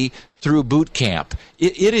natively through Boot Camp.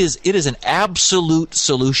 It is an absolute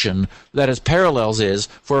solution that, as Parallels is,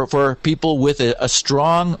 for people with a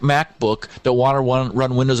strong MacBook that want to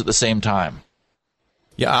run Windows at the same time.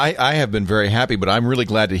 Yeah, I have been very happy, but I'm really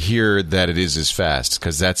glad to hear that it is as fast,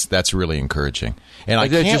 because that's really encouraging. And I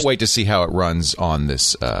can't wait to see how it runs on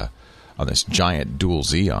this giant dual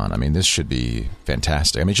Xeon. I mean, this should be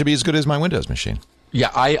fantastic. I mean, it should be as good as my Windows machine. Yeah,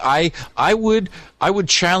 I would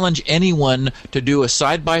challenge anyone to do a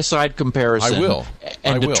side-by-side comparison. I will.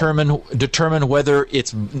 And determine whether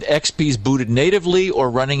it's XP's booted natively or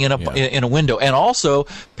running in a window. And also,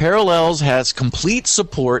 Parallels has complete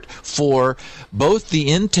support for both the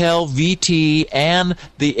Intel VT and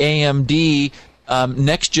the AMD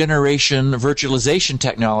next generation virtualization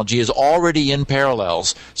technology is already in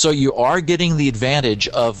Parallels, so you are getting the advantage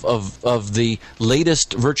of the latest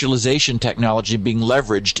virtualization technology being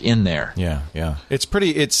leveraged in there. Yeah.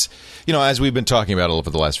 It's as we've been talking about over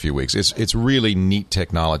the last few weeks, it's really neat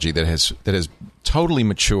technology that has totally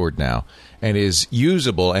matured now and is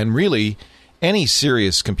usable, and really any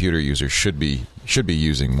serious computer user should be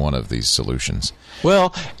using one of these solutions.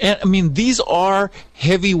 Well, and I mean, these are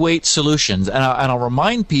heavyweight solutions, and I'll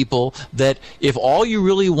remind people that if all you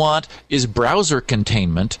really want is browser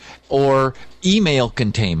containment or email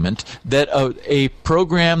containment, that a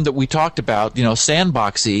program that we talked about,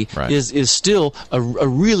 Sandboxy, right, is still a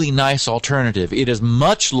really nice alternative. It is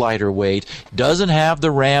much lighter weight, doesn't have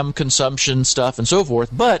the RAM consumption stuff and so forth,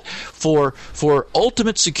 but for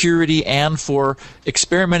ultimate security and for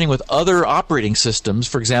experimenting with other operating systems,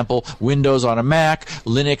 for example, Windows on a Mac,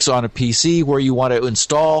 Linux on a PC where you want to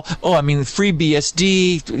install,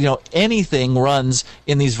 FreeBSD, anything runs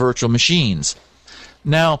in these virtual machines.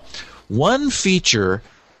 Now, one feature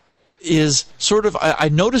is sort of, I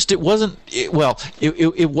noticed it wasn't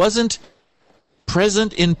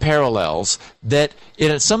present in Parallels, that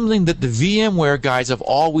it's something that the VMware guys have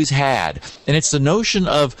always had, and it's the notion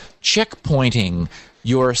of checkpointing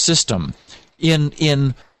your system. In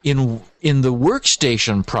the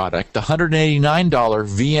workstation product, the $189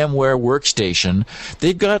 VMware workstation,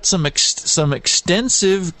 they've got some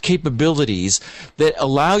extensive capabilities that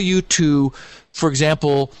allow you to, for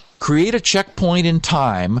example, create a checkpoint in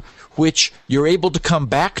time, which you're able to come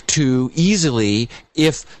back to easily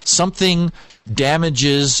if something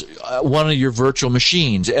damages one of your virtual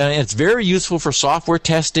machines. And it's very useful for software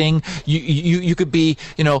testing. You could be,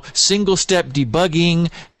 single-step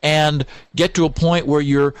debugging and get to a point where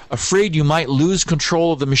you're afraid you might lose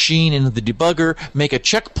control of the machine in the debugger, make a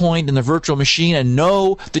checkpoint in the virtual machine, and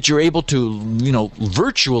know that you're able to,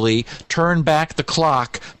 virtually turn back the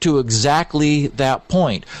clock to exactly that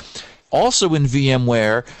point. Also in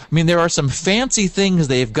VMware, there are some fancy things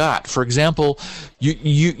they've got. For example,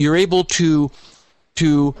 you're able to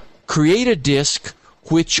create a disk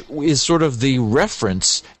which is sort of the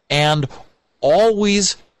reference and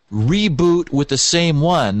always reboot with the same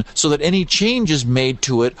one so that any changes made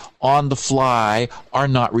to it on the fly are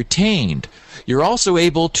not retained. You're also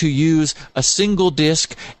able to use a single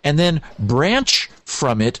disk and then branch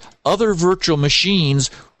from it other virtual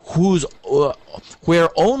machines where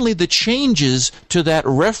only the changes to that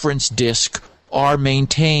reference disk are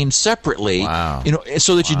maintained separately. Wow.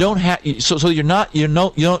 So that you don't have, so you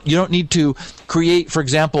don't need to create, for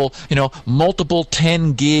example, multiple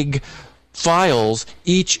 10 gig files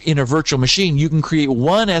each in a virtual machine. You can create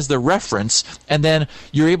one as the reference, and then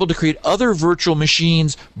you're able to create other virtual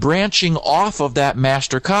machines branching off of that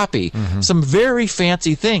master copy. Mm-hmm. Some very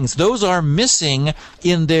fancy things. Those are missing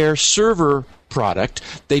in their server product.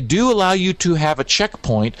 They do allow you to have a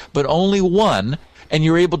checkpoint, but only one, and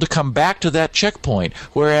you're able to come back to that checkpoint.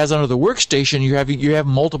 Whereas under the workstation, you have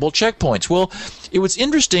multiple checkpoints. Well, it was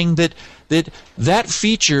interesting that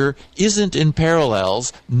feature isn't in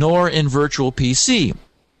Parallels nor in Virtual PC.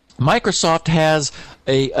 Microsoft has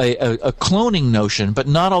a cloning notion, but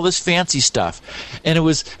not all this fancy stuff. And I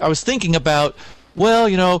was thinking about,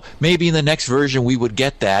 well, maybe in the next version we would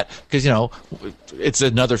get that because, it's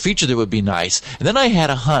another feature that would be nice. And then I had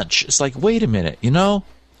a hunch. It's like, wait a minute,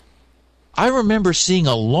 I remember seeing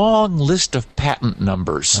a long list of patent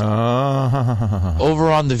numbers over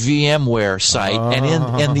on the VMware site and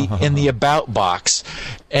in the About box.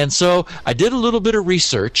 And so I did a little bit of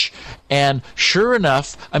research, and sure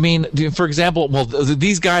enough, for example,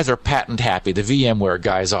 these guys are patent happy. The VMware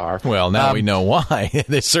guys are. Well, now we know why.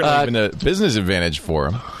 There's certainly been a business advantage for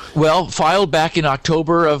them. Well, filed back in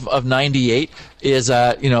October of 98 is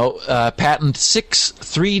patent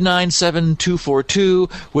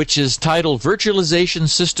 6397242, which is titled Virtualization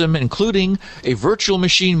System Including a Virtual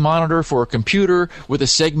Machine Monitor for a Computer with a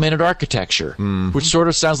Segmented Architecture, which sort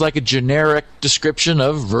of sounds like a generic description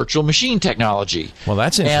of virtual machine technology. Well,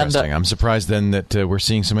 that's interesting. I'm surprised then that we're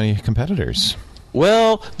seeing so many competitors.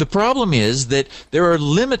 Well, the problem is that there are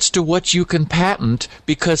limits to what you can patent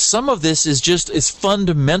because some of this is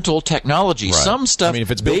fundamental technology. Right. Some stuff, I mean,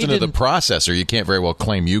 if it's built into the processor, you can't very well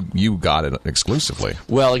claim you got it exclusively.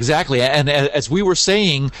 Well, exactly. And as we were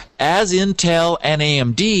saying, as Intel and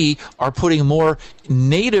AMD are putting more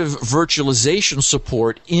native virtualization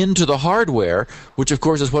support into the hardware, which of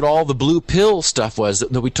course is what all the blue pill stuff was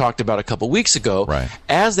that we talked about a couple weeks ago. Right.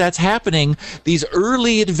 As that's happening, these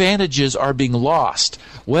early advantages are being lost.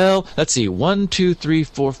 Well, let's see. 1, 2, 3,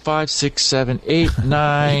 4, 5, 6, 7, 8,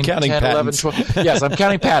 9, 10, 11, 12. Yes, I'm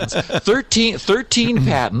counting patents. 13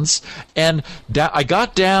 patents. And I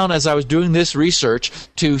got down as I was doing this research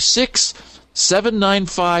to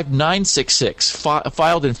 795,966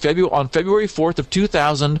 filed on February 4th of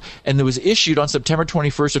 2000, and it was issued on September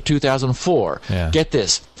 21st of 2004. Yeah. Get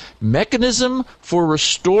this. Mechanism for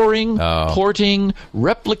restoring, porting,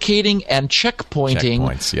 replicating, and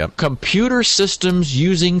checkpointing computer systems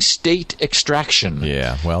using state extraction.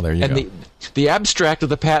 Yeah, well, there you go. The abstract of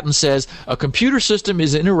the patent says a computer system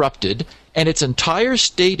is interrupted and its entire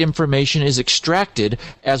state information is extracted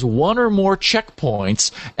as one or more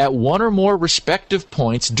checkpoints at one or more respective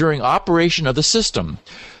points during operation of the system.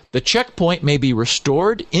 The checkpoint may be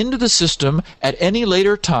restored into the system at any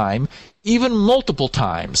later time, even multiple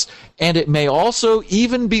times, and it may also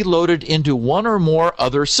even be loaded into one or more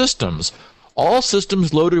other systems. All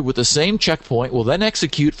systems loaded with the same checkpoint will then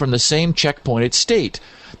execute from the same checkpointed state.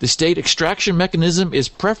 The state extraction mechanism is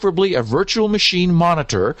preferably a virtual machine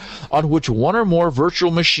monitor on which one or more virtual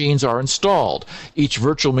machines are installed, each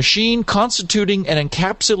virtual machine constituting an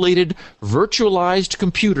encapsulated virtualized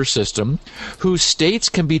computer system whose states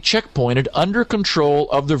can be checkpointed under control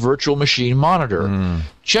of the virtual machine monitor.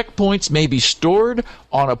 Checkpoints may be stored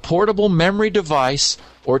on a portable memory device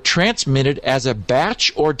or transmitted as a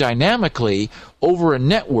batch or dynamically over a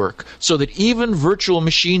network so that even virtual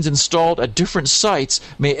machines installed at different sites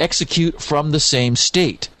may execute from the same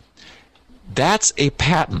state. That's a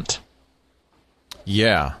patent.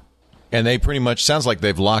 Yeah. And they pretty much, sounds like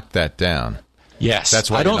they've locked that down. Yes.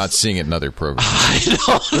 That's why you're not seeing it in other programs. I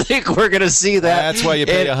don't think we're going to see that. That's why you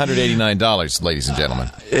pay $189, ladies and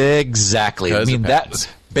gentlemen. Exactly. I mean,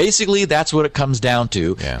 basically, that's what it comes down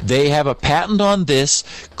to. Yeah. They have a patent on this.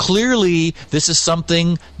 Clearly, this is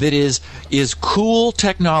something that is cool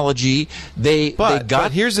technology.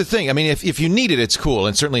 But here's the thing. I mean, if you need it, it's cool.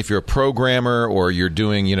 And certainly if you're a programmer or you're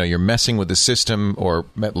doing, you're messing with the system or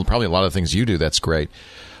probably a lot of things you do, that's great.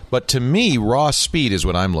 But to me, raw speed is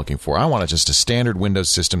what I'm looking for. I want just a standard Windows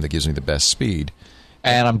system that gives me the best speed.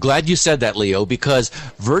 And I'm glad you said that, Leo, because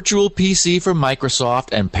Virtual PC from Microsoft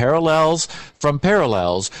and Parallels from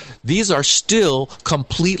Parallels, these are still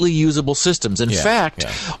completely usable systems. In fact,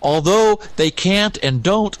 although they can't and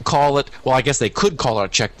don't call it, well, I guess they could call it a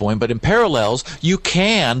checkpoint, but in Parallels, you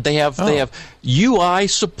can. They have UI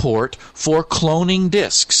support for cloning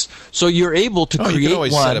disks. So you're able to create one. You can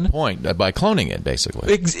always set a point by cloning it,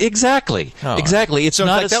 basically. Exactly. Exactly. It's so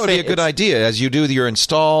not in fact, that would be a good idea. As you do your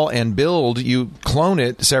install and build, you clone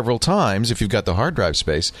it several times if you've got the hard drive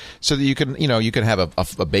space, so that you can have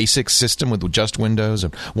a basic system with just Windows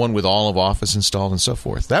and one with all of Office installed and so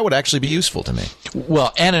forth. That would actually be useful to me.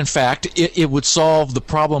 Well, and in fact, it would solve the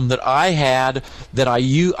problem that I had that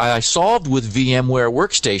I solved with VMware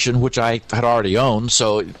Workstation, which I had already owned.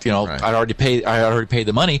 So right. I already paid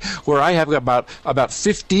the money. Where I have about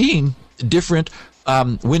 15 different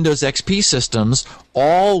Windows XP systems,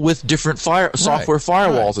 all with different software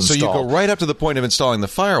firewalls installed. So you go right up to the point of installing the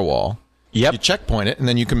firewall. Yep. You checkpoint it, and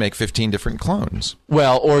then you can make 15 different clones.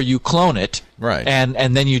 Well, or you clone it, right?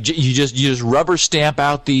 And then you just rubber stamp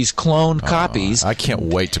out these cloned copies. I can't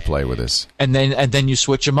wait to play with this. And then you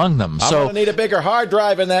switch among them. I'm gonna need a bigger hard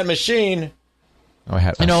drive in that machine. I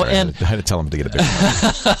had to tell him to get a bigger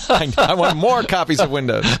one. I want more copies of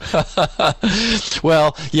Windows.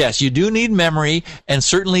 Well, yes, you do need memory, and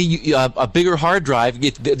certainly a bigger hard drive.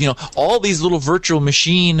 All these little virtual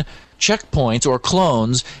machine checkpoints or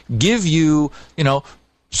clones give you,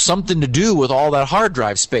 something to do with all that hard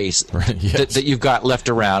drive space that you've got left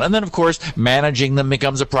around. And then, of course, managing them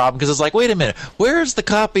becomes a problem because it's like, wait a minute, where's the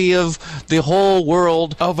copy of the whole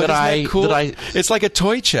world It's like a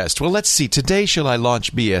toy chest. Well, let's see. Today, shall I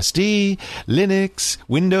launch BSD, Linux,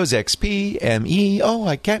 Windows XP, ME? Oh,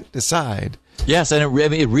 I can't decide. Yes, and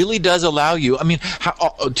it really does allow you. I mean,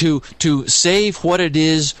 to save what it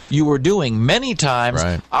is you were doing. Many times,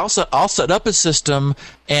 right. I'll set up a system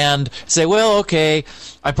and say, well, okay,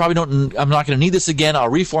 I'm not going to need this again.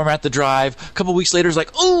 I'll reformat the drive. A couple weeks later, it's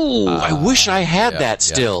like, I wish I had that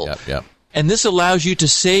still. Yep. And this allows you to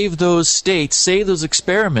save those states, save those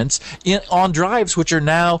experiments on drives which are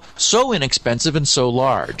now so inexpensive and so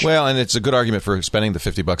large. Well, and it's a good argument for spending the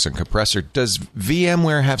 $50 on compressor. Does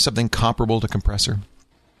VMware have something comparable to compressor?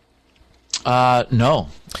 No.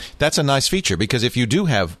 That's a nice feature, because if you do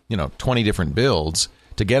have 20 different builds,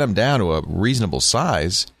 to get them down to a reasonable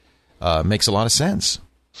size makes a lot of sense.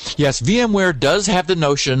 Yes, VMware does have the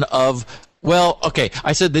notion of, well, okay,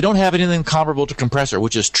 I said they don't have anything comparable to compressor,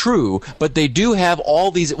 which is true, but they do have all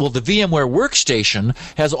these. Well, the VMware Workstation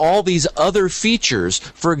has all these other features.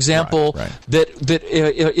 For example, right. that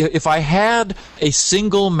if I had a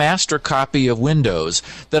single master copy of Windows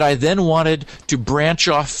that I then wanted to branch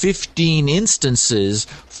off 15 instances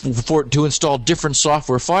to install different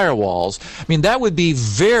software firewalls, I mean, that would be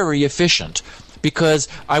very efficient, because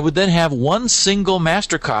I would then have one single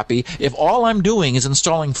master copy. If all I'm doing is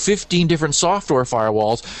installing 15 different software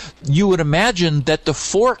firewalls, you would imagine that the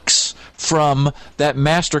forks from that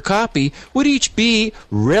master copy would each be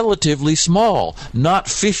relatively small, not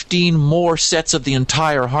 15 more sets of the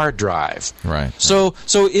entire hard drive. Right. So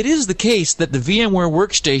it is the case that the VMware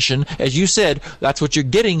Workstation, as you said, that's what you're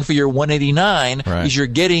getting for your 189, right. is you're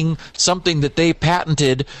getting something that they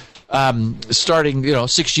patented starting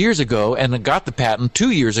 6 years ago, and got the patent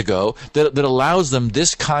 2 years ago, that allows them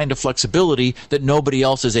this kind of flexibility that nobody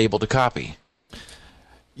else is able to copy.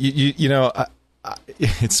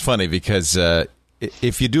 It's funny because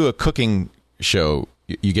if you do a cooking show,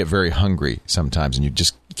 you get very hungry sometimes, and you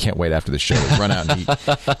just can't wait after the show to run out and eat.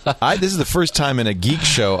 This is the first time in a geek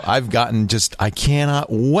show I've gotten I cannot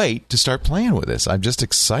wait to start playing with this. I'm just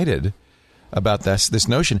excited about this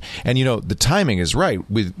notion. And the timing is right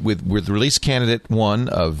with release candidate 1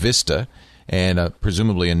 of Vista, and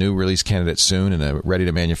presumably a new release candidate soon, and ready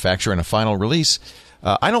to manufacture, and a final release.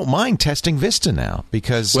 I don't mind testing Vista now,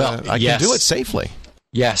 because I can do it safely.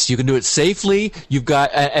 Yes, you can do it safely. You've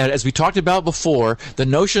got, as we talked about before, the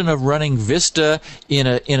notion of running Vista in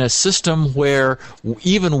a system where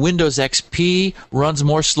even Windows XP runs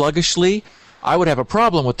more sluggishly. I would have a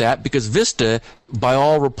problem with that, because Vista, by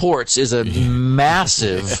all reports, is a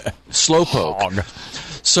massive slowpoke.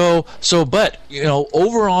 But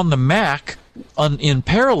over on the Mac, in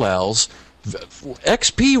Parallels,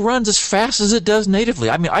 XP runs as fast as it does natively.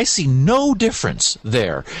 I mean, I see no difference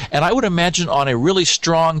there. And I would imagine on a really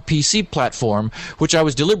strong PC platform, which I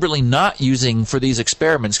was deliberately not using for these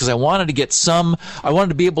experiments, because I wanted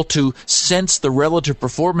to be able to sense the relative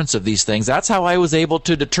performance of these things. That's how I was able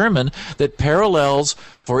to determine that Parallels,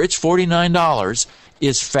 for its $49,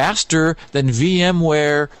 is faster than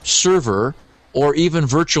VMware Server, or even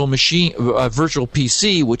virtual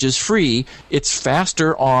PC, which is free. It's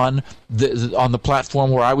faster on the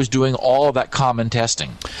platform where I was doing all of that common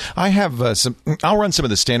testing. I have I'll run some of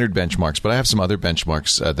the standard benchmarks, but I have some other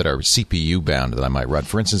benchmarks that are CPU bound that I might run.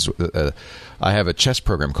 For instance, I have a chess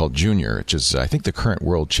program called Junior, which is, I think, the current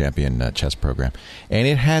world champion chess program, and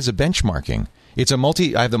it has a benchmarking. I have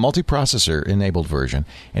the multiprocessor enabled version,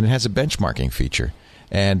 and it has a benchmarking feature,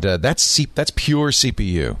 and that's pure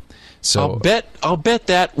CPU. So I'll bet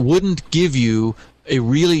that wouldn't give you a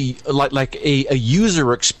really like a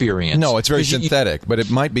user experience. No, it's very synthetic, but it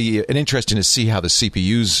might be interesting to see how the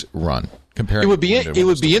CPUs run. Comparing, it would be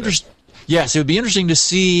interesting. Yes, it would be interesting to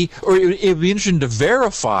see, or it would be interesting to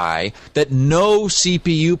verify that no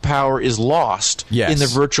CPU power is lost in the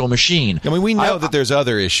virtual machine. I mean, we know that there's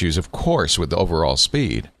other issues, of course, with the overall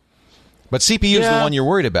speed. But CPU is the one you're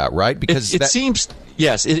worried about, right? Because it seems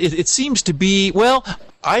to be, well,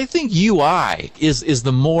 I think UI is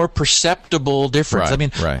the more perceptible difference. Right, I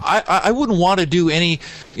mean, right. I wouldn't want to do any,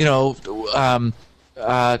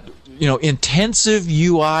 intensive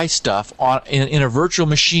UI stuff in a virtual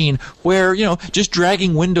machine where, just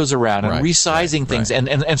dragging windows around and resizing things and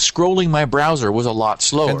scrolling my browser was a lot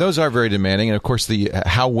slower. And those are very demanding. And of course,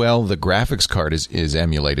 how well the graphics card is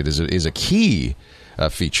emulated is a key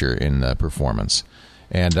feature in performance.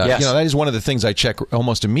 And that is one of the things I check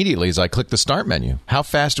almost immediately as I click the Start menu. How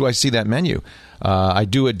fast do I see that menu? I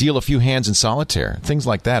deal a few hands in solitaire. Things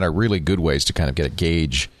like that are really good ways to kind of get a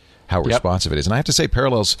gauge how responsive it is. And I have to say,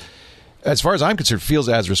 Parallels, as far as I'm concerned, feels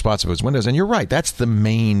as responsive as Windows. And you're right, that's the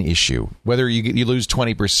main issue. Whether you lose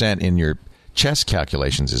 20% in your chess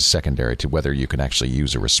calculations is secondary to whether you can actually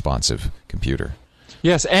use a responsive computer.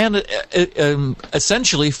 Yes, and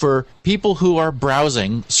essentially for people who are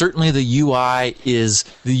browsing, certainly the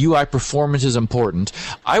UI performance is important.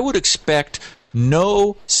 I would expect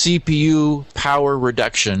no CPU power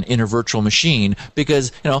reduction in a virtual machine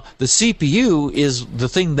because, the CPU is the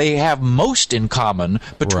thing they have most in common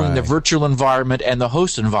between the virtual environment and the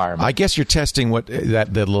host environment. I guess you're testing the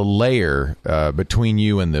little layer between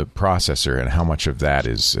you and the processor and how much of that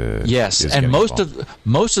is yes, is and most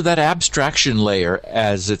involved. of that abstraction layer,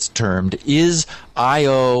 as it's termed, is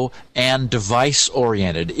I/O and device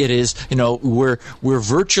oriented. It is, we're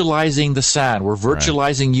virtualizing the SAN, we're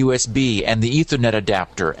virtualizing USB and the Ethernet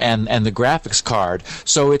adapter and the graphics card.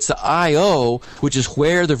 So it's the I/O, which is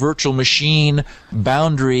where the virtual machine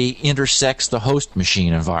boundary intersects the host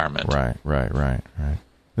machine environment. Right.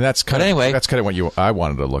 That's kind of what I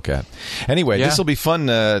wanted to look at. Anyway, This will be fun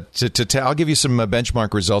to I'll give you some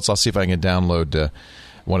benchmark results. I'll see if I can download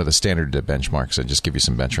one of the standard benchmarks and just give you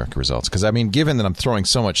some benchmark results. Because, given that I'm throwing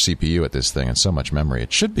so much CPU at this thing and so much memory,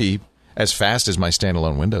 it should be as fast as my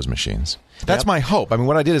standalone Windows machines. That's my hope.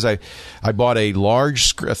 What I did is I bought a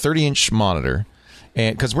large 30-inch monitor,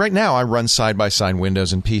 and because right now I run side-by-side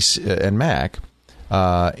Windows and PC and Mac,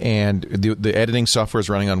 and the editing software is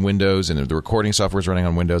running on Windows, and the recording software is running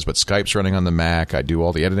on Windows, but Skype's running on the Mac. I do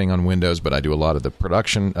all the editing on Windows, but I do a lot of the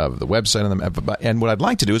production of the website on the. And what I'd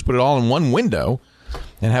like to do is put it all in one window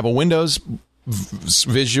and have a Windows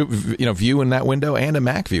view in that window and a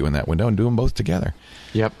Mac view in that window and do them both together.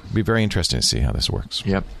 Yep. It'd be very interesting to see how this works.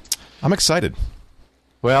 Yep. I'm excited.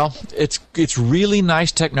 Well, it's really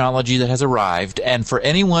nice technology that has arrived, and for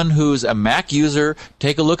anyone who's a Mac user,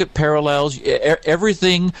 take a look at Parallels.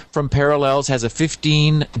 Everything from Parallels has a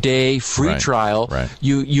 15-day free trial. Right.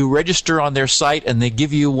 You register on their site, and they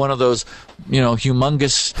give you one of those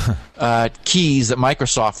humongous keys that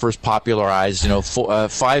Microsoft first popularized.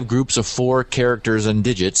 5 groups of 4 characters and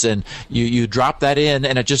digits, and you drop that in,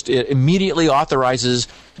 and it immediately authorizes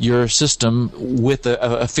your system with a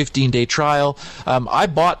 15-day trial. I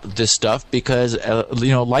bought this stuff because,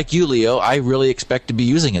 like you, Leo, I really expect to be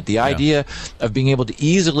using it. The idea of being able to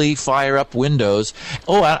easily fire up Windows.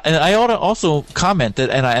 Oh, and I ought to also comment that,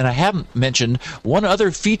 and I haven't mentioned one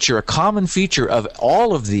other feature, a common feature of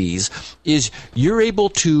all of these is you're able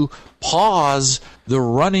to pause the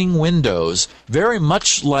running Windows, very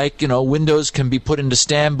much like, Windows can be put into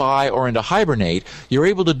standby or into hibernate. You're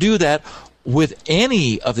able to do that with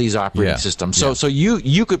any of these operating systems. So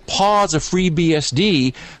you could pause a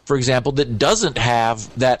FreeBSD, for example, that doesn't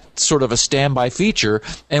have that sort of a standby feature,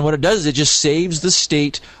 and what it does is it just saves the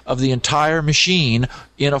state of the entire machine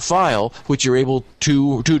in a file, which you're able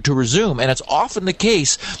to resume. And it's often the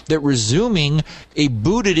case that resuming a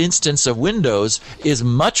booted instance of Windows is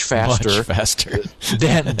much faster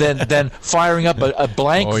than firing up a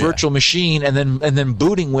blank virtual machine and then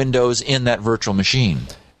booting Windows in that virtual machine.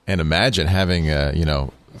 And imagine having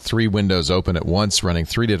 3 windows open at once, running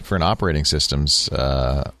 3 different operating systems.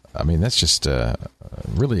 That's just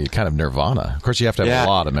really kind of nirvana. Of course, you have to have a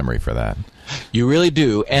lot of memory for that. You really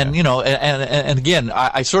do, and and again,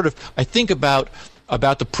 I think about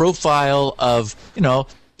the profile of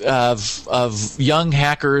young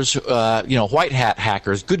hackers, white hat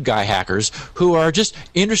hackers, good guy hackers, who are just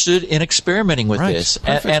interested in experimenting with this,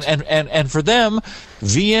 and for them,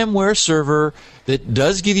 VMware Server that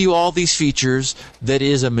does give you all these features, that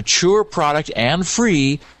is a mature product and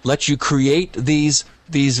free, lets you create these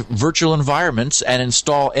virtual environments and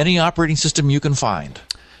install any operating system you can find.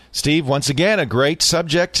 Steve, once again, a great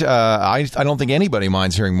subject. I don't think anybody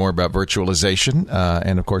minds hearing more about virtualization.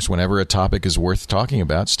 And, of course, whenever a topic is worth talking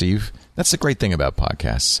about, Steve, that's the great thing about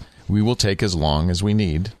podcasts. We will take as long as we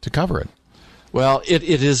need to cover it. Well, it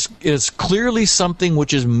is clearly something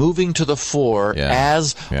which is moving to the fore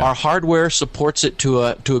as our hardware supports it to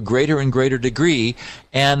a greater and greater degree.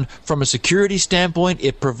 And from a security standpoint,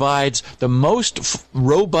 it provides the most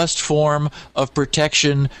robust form of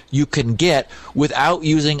protection you can get without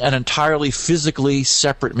using an entirely physically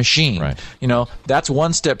separate machine. Right. That's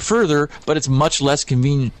one step further, but it's much less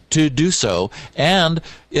convenient to do so. And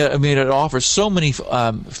it offers so many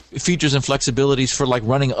features and flexibilities for like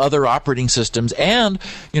running other operating systems. And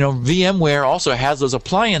VMware also has those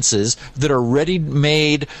appliances that are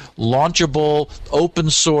ready-made, launchable, open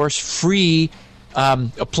source, free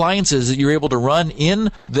appliances that you're able to run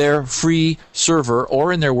in their free server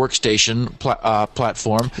or in their workstation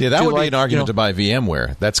platform. Yeah, that would be an argument to buy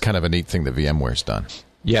VMware. That's kind of a neat thing that VMware's done.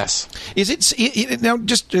 Yes. Is it now,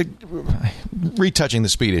 just retouching the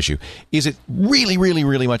speed issue, is it really, really,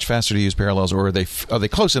 really much faster to use Parallels, or are they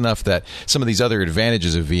close enough that some of these other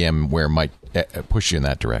advantages of VMware might push you in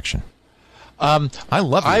that direction? I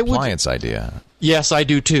love the appliance idea. Yes, I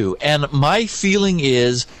do too. And my feeling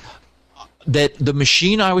is that the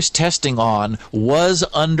machine I was testing on was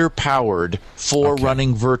underpowered for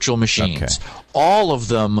running virtual machines. Okay. All of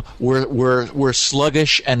them were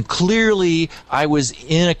sluggish, and clearly I was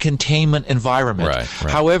in a containment environment. Right.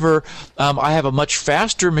 However, I have a much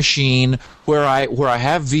faster machine where I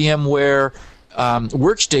have VMware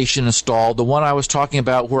workstation installed, the one I was talking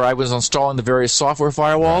about where I was installing the various software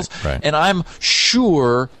firewalls, Right. and I'm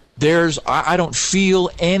sure I don't feel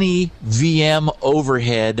any VM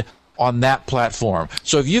overhead on that platform.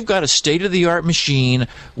 So if you've got a state-of-the-art machine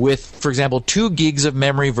with, for example, 2 gigs of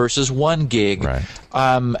memory versus 1 gig, Right.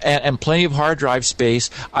 And plenty of hard drive space,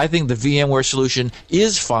 I think the VMware solution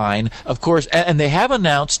is fine. Of course, and they have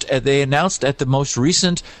announced, at the most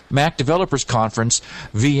recent Mac Developers Conference,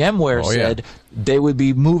 VMware said they would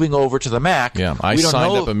be moving over to the Mac. Yeah, I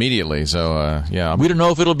signed up immediately, so yeah. We don't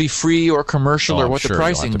know if it'll be free or commercial or what the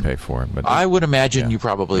pricing. You'll have to pay for it, but I would imagine you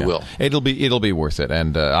probably will. It'll be worth it,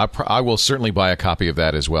 and I will certainly buy a copy of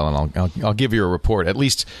that as well, and I'll give you a report, at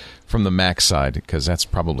least from the Mac side, because that's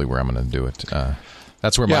probably where I'm going to do it.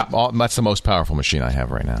 That's where that's the most powerful machine I have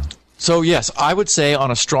right now. So yes, I would say on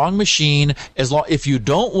a strong machine, if you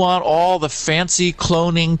don't want all the fancy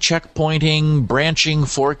cloning, checkpointing, branching,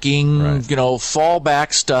 forking,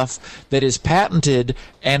 fallback stuff that is patented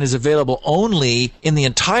and is available only in the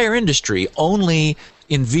entire industry, only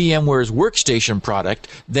in VMware's workstation product,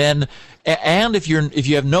 then and if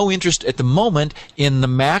you have no interest at the moment in the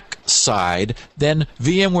Mac side, then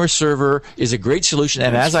VMware Server is a great solution.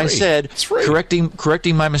 And as I said,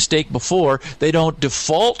 correcting my mistake before, they don't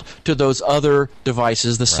default to those other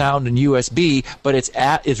devices, the sound and USB, but it's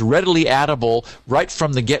readily addable right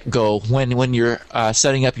from the get-go when you're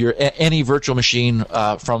setting up any virtual machine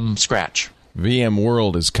from scratch.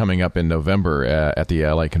 VMworld is coming up in November at the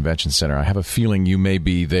LA Convention Center. I have a feeling you may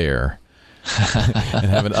be there and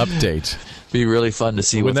have an update. Be really fun to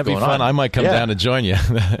see what's going on. Wouldn't that be fun? I might come down to join you.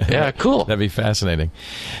 Yeah, cool. That'd be fascinating.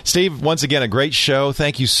 Steve, once again, a great show.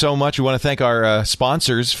 Thank you so much. We want to thank our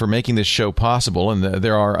sponsors for making this show possible, and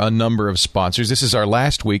there are a number of sponsors. This is our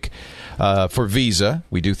last week for Visa.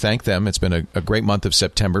 We do thank them. It's been a great month of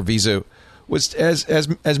September. Visa was,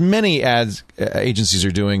 as many ads agencies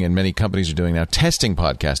are doing and many companies are doing now, testing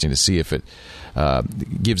podcasting to see if it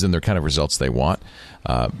gives them the kind of results they want.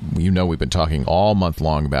 We've been talking all month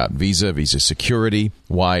long about Visa security,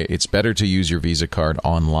 why it's better to use your Visa card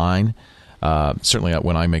online. Certainly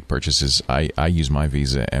when I make purchases, I use my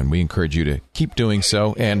Visa, and we encourage you to keep doing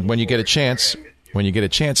so. And when you get a chance,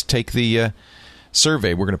 take the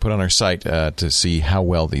survey we're going to put on our site to see how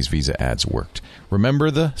well these Visa ads worked.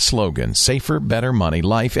 Remember the slogan, safer, better money,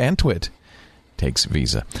 life, and twit takes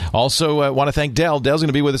Visa. Also, want to thank Dell. Dell's going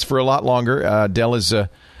to be with us for a lot longer. Dell is a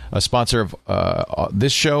sponsor of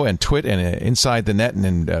this show and Twit and Inside the Net,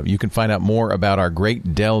 and you can find out more about our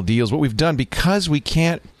great Dell deals. What we've done, because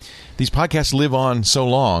these podcasts live on so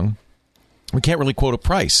long, we can't really quote a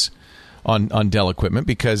price on Dell equipment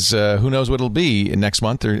because who knows what it'll be in next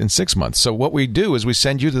month or in 6 months. So what we do is we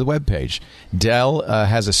send you to the webpage. Dell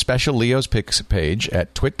has a special Leo's Picks page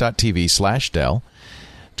at twit.tv/Dell.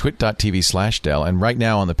 twit.tv/Dell, and right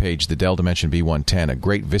now on the page, the Dell Dimension B110, a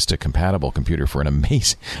great Vista-compatible computer for an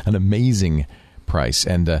amazing price.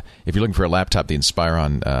 And if you're looking for a laptop, the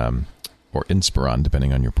Inspiron, or Inspiron,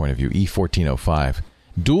 depending on your point of view, E1405,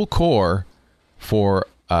 dual core for,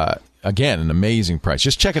 again, an amazing price.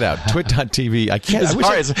 Just check it out, twit.tv.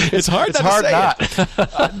 It's hard not.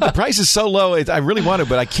 The price is so low, I really want to,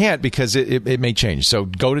 but I can't because it may change. So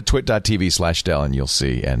go to twit.tv/Dell and you'll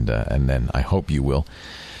see, and then I hope you will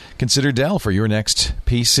consider Dell for your next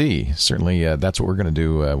PC. Certainly, that's what we're going to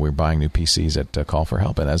do. We're buying new PCs at Call for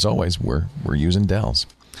Help, and as always, we're using Dells.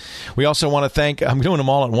 We also want to thank. I'm doing them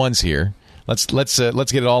all at once here. Let's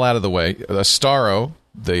get it all out of the way. Astaro,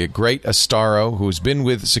 the great Astaro, who's been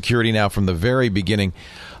with security now from the very beginning.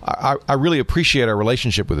 I really appreciate our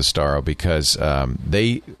relationship with Astaro because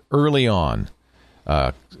they early on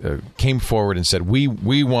came forward and said we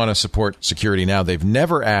want to support security now. They've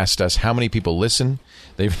never asked us how many people listen.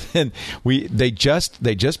 They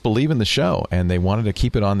just believe in the show, and they wanted to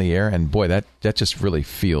keep it on the air. And boy, that just really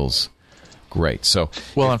feels great. So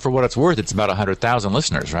and for what it's worth, it's about 100,000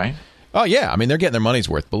 listeners, right? Oh, yeah. I mean, they're getting their money's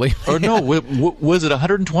worth, believe me. Or no, was it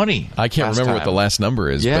 120? I can't remember what the last number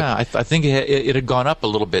is. Yeah, I think it had gone up a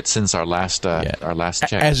little bit since our last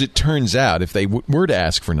check. As it turns out, if they were to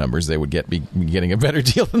ask for numbers, they would be getting a better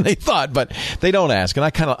deal than they thought, but they don't ask, and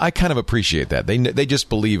I kind of appreciate that. They just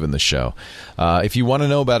believe in the show. If you want to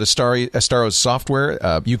know about Astaro's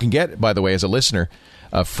software, you can get, by the way, as a listener,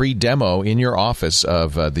 a free demo in your office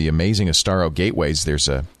of the amazing Astaro gateways. There's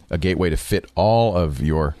a gateway to fit all of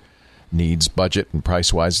your needs, budget and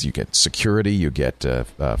price-wise. You get security, you get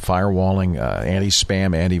firewalling,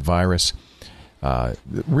 anti-spam, antivirus.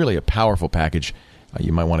 Really a powerful package.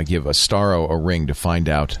 You might want to give Astaro a ring to find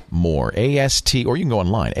out more. AST, or you can go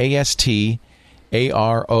online, astaro.com.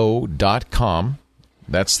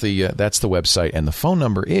 That's the website, and the phone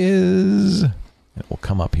number is. It will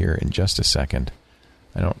come up here in just a second.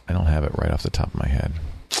 I don't have it right off the top of my head.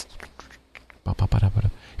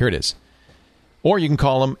 Here it is. Or you can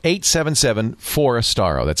call them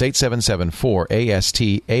 877-4-ASTARO. That's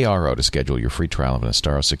 877-4-ASTARO to schedule your free trial of an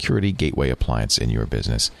Astaro security gateway appliance in your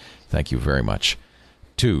business. Thank you very much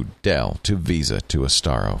to Dell, to Visa, to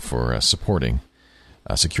Astaro for supporting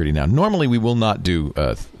Security Now. Normally, we will not do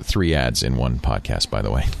 3 ads in one podcast, by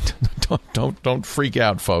the way. Don't freak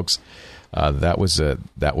out, folks. That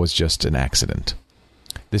was just an accident.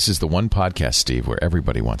 This is the one podcast, Steve, where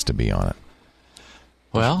everybody wants to be on it.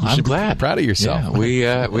 Well, I'm glad. Be proud of yourself.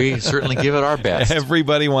 Yeah, we certainly give it our best.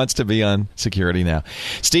 Everybody wants to be on Security Now.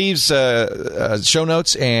 Steve's show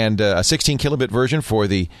notes and a 16-kilobit version for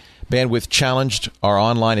the Bandwidth Challenged are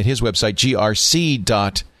online at his website,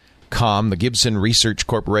 grc.com, the Gibson Research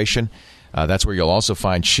Corporation. That's where you'll also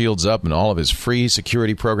find Shields Up and all of his free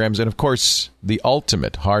security programs. And, of course, the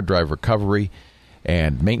ultimate hard drive recovery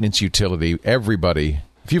and maintenance utility. Everybody,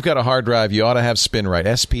 if you've got a hard drive, you ought to have SpinRite,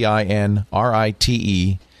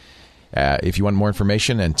 SPINRITE. If you want more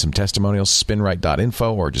information and some testimonials,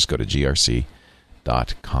 spinrite.info, or just go to grc.com.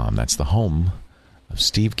 That's the home of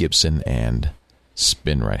Steve Gibson and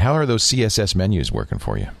SpinRite. How are those CSS menus working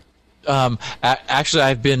for you? Actually,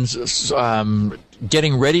 I've been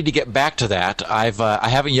getting ready to get back to that. I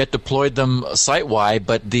haven't yet deployed them site-wide,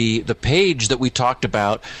 but the page that we talked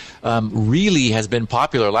about really has been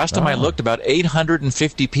popular. Last time I looked, about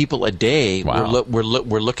 850 people a day were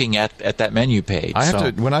looking at that menu page. I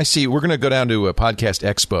have to, when I see, we're going to go down to a Podcast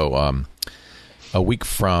Expo a week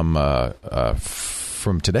from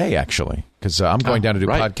today, actually, because I'm going down to do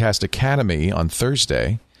Podcast Academy on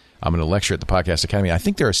Thursday. I'm going to lecture at the Podcast Academy. I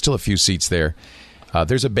think there are still a few seats there.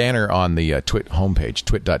 There's a banner on the Twit homepage,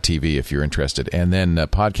 twit.tv, if you're interested. And then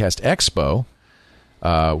Podcast Expo,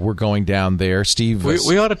 we're going down there. Steve,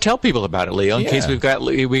 we ought to tell people about it, Leo, in case we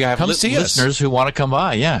have listeners who want to come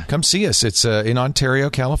by. Yeah, come see us. It's in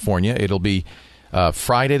Ontario, California. It'll be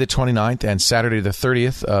Friday the 29th and Saturday the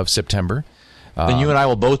 30th of September. Then you and I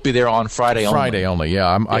will both be there on Friday only. Friday only,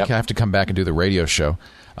 yeah. I have to come back and do the radio show.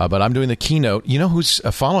 But I'm doing the keynote. You know who's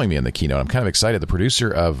following me in the keynote? I'm kind of excited. The producer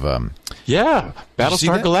of... Battlestar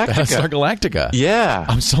Galactica. Battlestar Galactica. Yeah.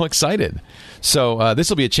 I'm so excited. So this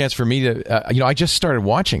will be a chance for me to... I just started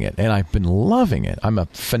watching it, and I've been loving it. I'm a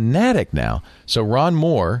fanatic now. So Ron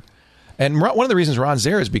Moore... And one of the reasons Ron's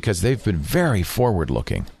there is because they've been very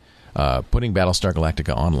forward-looking, putting Battlestar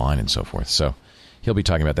Galactica online and so forth. So... he'll be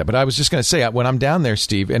talking about that. But I was just going to say, when I'm down there,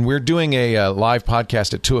 Steve, and we're doing a live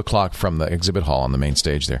podcast at 2 o'clock from the exhibit hall on the main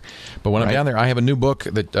stage there. But when I'm down there, I have a new book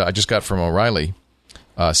that I just got from O'Reilly,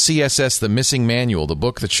 CSS, The Missing Manual, the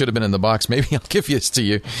book that should have been in the box. Maybe I'll give this to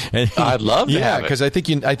you. And I'd love to have it. Because I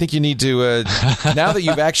think you need to, now that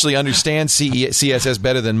you've actually understand CSS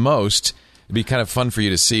better than most, it'd be kind of fun for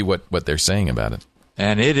you to see what they're saying about it.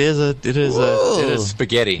 And it is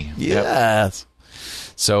spaghetti. Yes. Yep.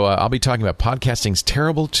 So I'll be talking about podcasting's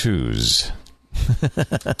terrible twos.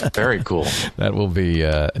 Very cool. That will be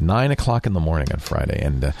 9 o'clock in the morning on Friday,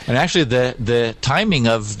 and actually the timing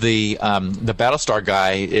of the Battlestar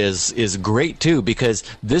guy is great too, because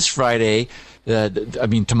this Friday.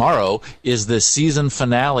 Tomorrow is the season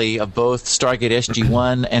finale of both Stargate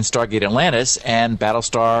SG-1 and Stargate Atlantis, and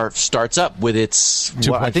Battlestar starts up with its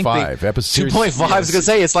 2.5 episode. 2.5. Yes. I was going to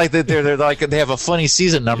say it's like they're like they have a funny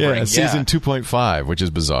season numbering. Yeah, season 2.5, which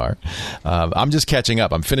is bizarre. I'm just catching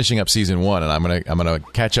up. I'm finishing up season 1, and I'm gonna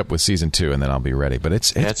catch up with season 2, and then I'll be ready. But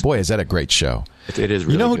it's boy, is that a great show? It is.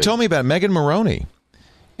 Really you know who good. told me about Megan Maroney?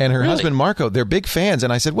 And her husband, Marco, they're big fans.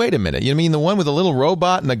 And I said, wait a minute. You mean the one with the little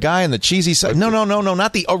robot and the guy and the cheesy side? No,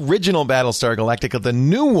 not the original Battlestar Galactica, the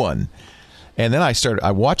new one. And then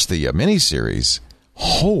I watched the miniseries.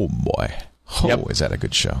 Oh, boy. Is that a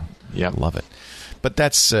good show? Yeah. Love it. But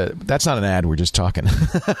that's not an ad. We're just talking.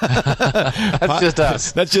 That's just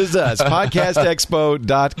us. That's just us.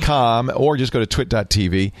 Podcastexpo.com, or just go to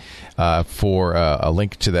twit.tv for a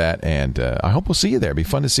link to that. And I hope we'll see you there. It'd be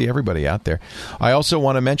fun to see everybody out there. I also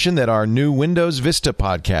want to mention that our new Windows Vista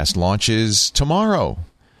podcast launches tomorrow.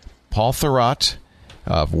 Paul Thurrott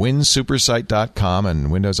of WinSupersite.com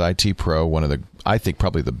and Windows IT Pro, one of the, I think,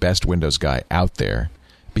 probably the best Windows guy out there.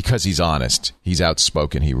 Because he's honest, he's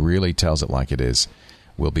outspoken, he really tells it like it is.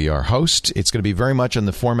 will be our host. It's going to be very much in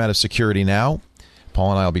the format of Security Now.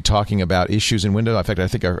 Paul and I will be talking about issues in Windows. In fact, I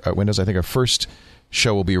think our first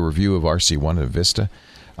show will be a review of RC1 and Vista.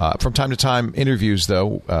 From time to time, interviews,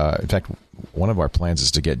 though. In fact, one of our plans is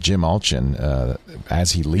to get Jim Allchin,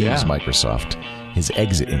 as he leaves Microsoft, his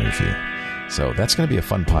exit interview. So that's going to be a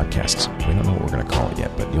fun podcast. We don't know what we're going to call it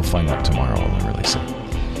yet, but you'll find out tomorrow when we release it.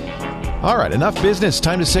 All right, enough business.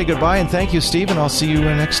 Time to say goodbye, and thank you, Steve, and I'll see you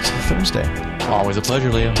next Thursday. Always a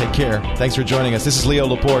pleasure, Leo. Take care. Thanks for joining us. This is Leo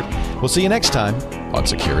Laporte. We'll see you next time on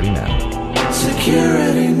Security Now.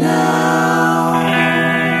 Security Now.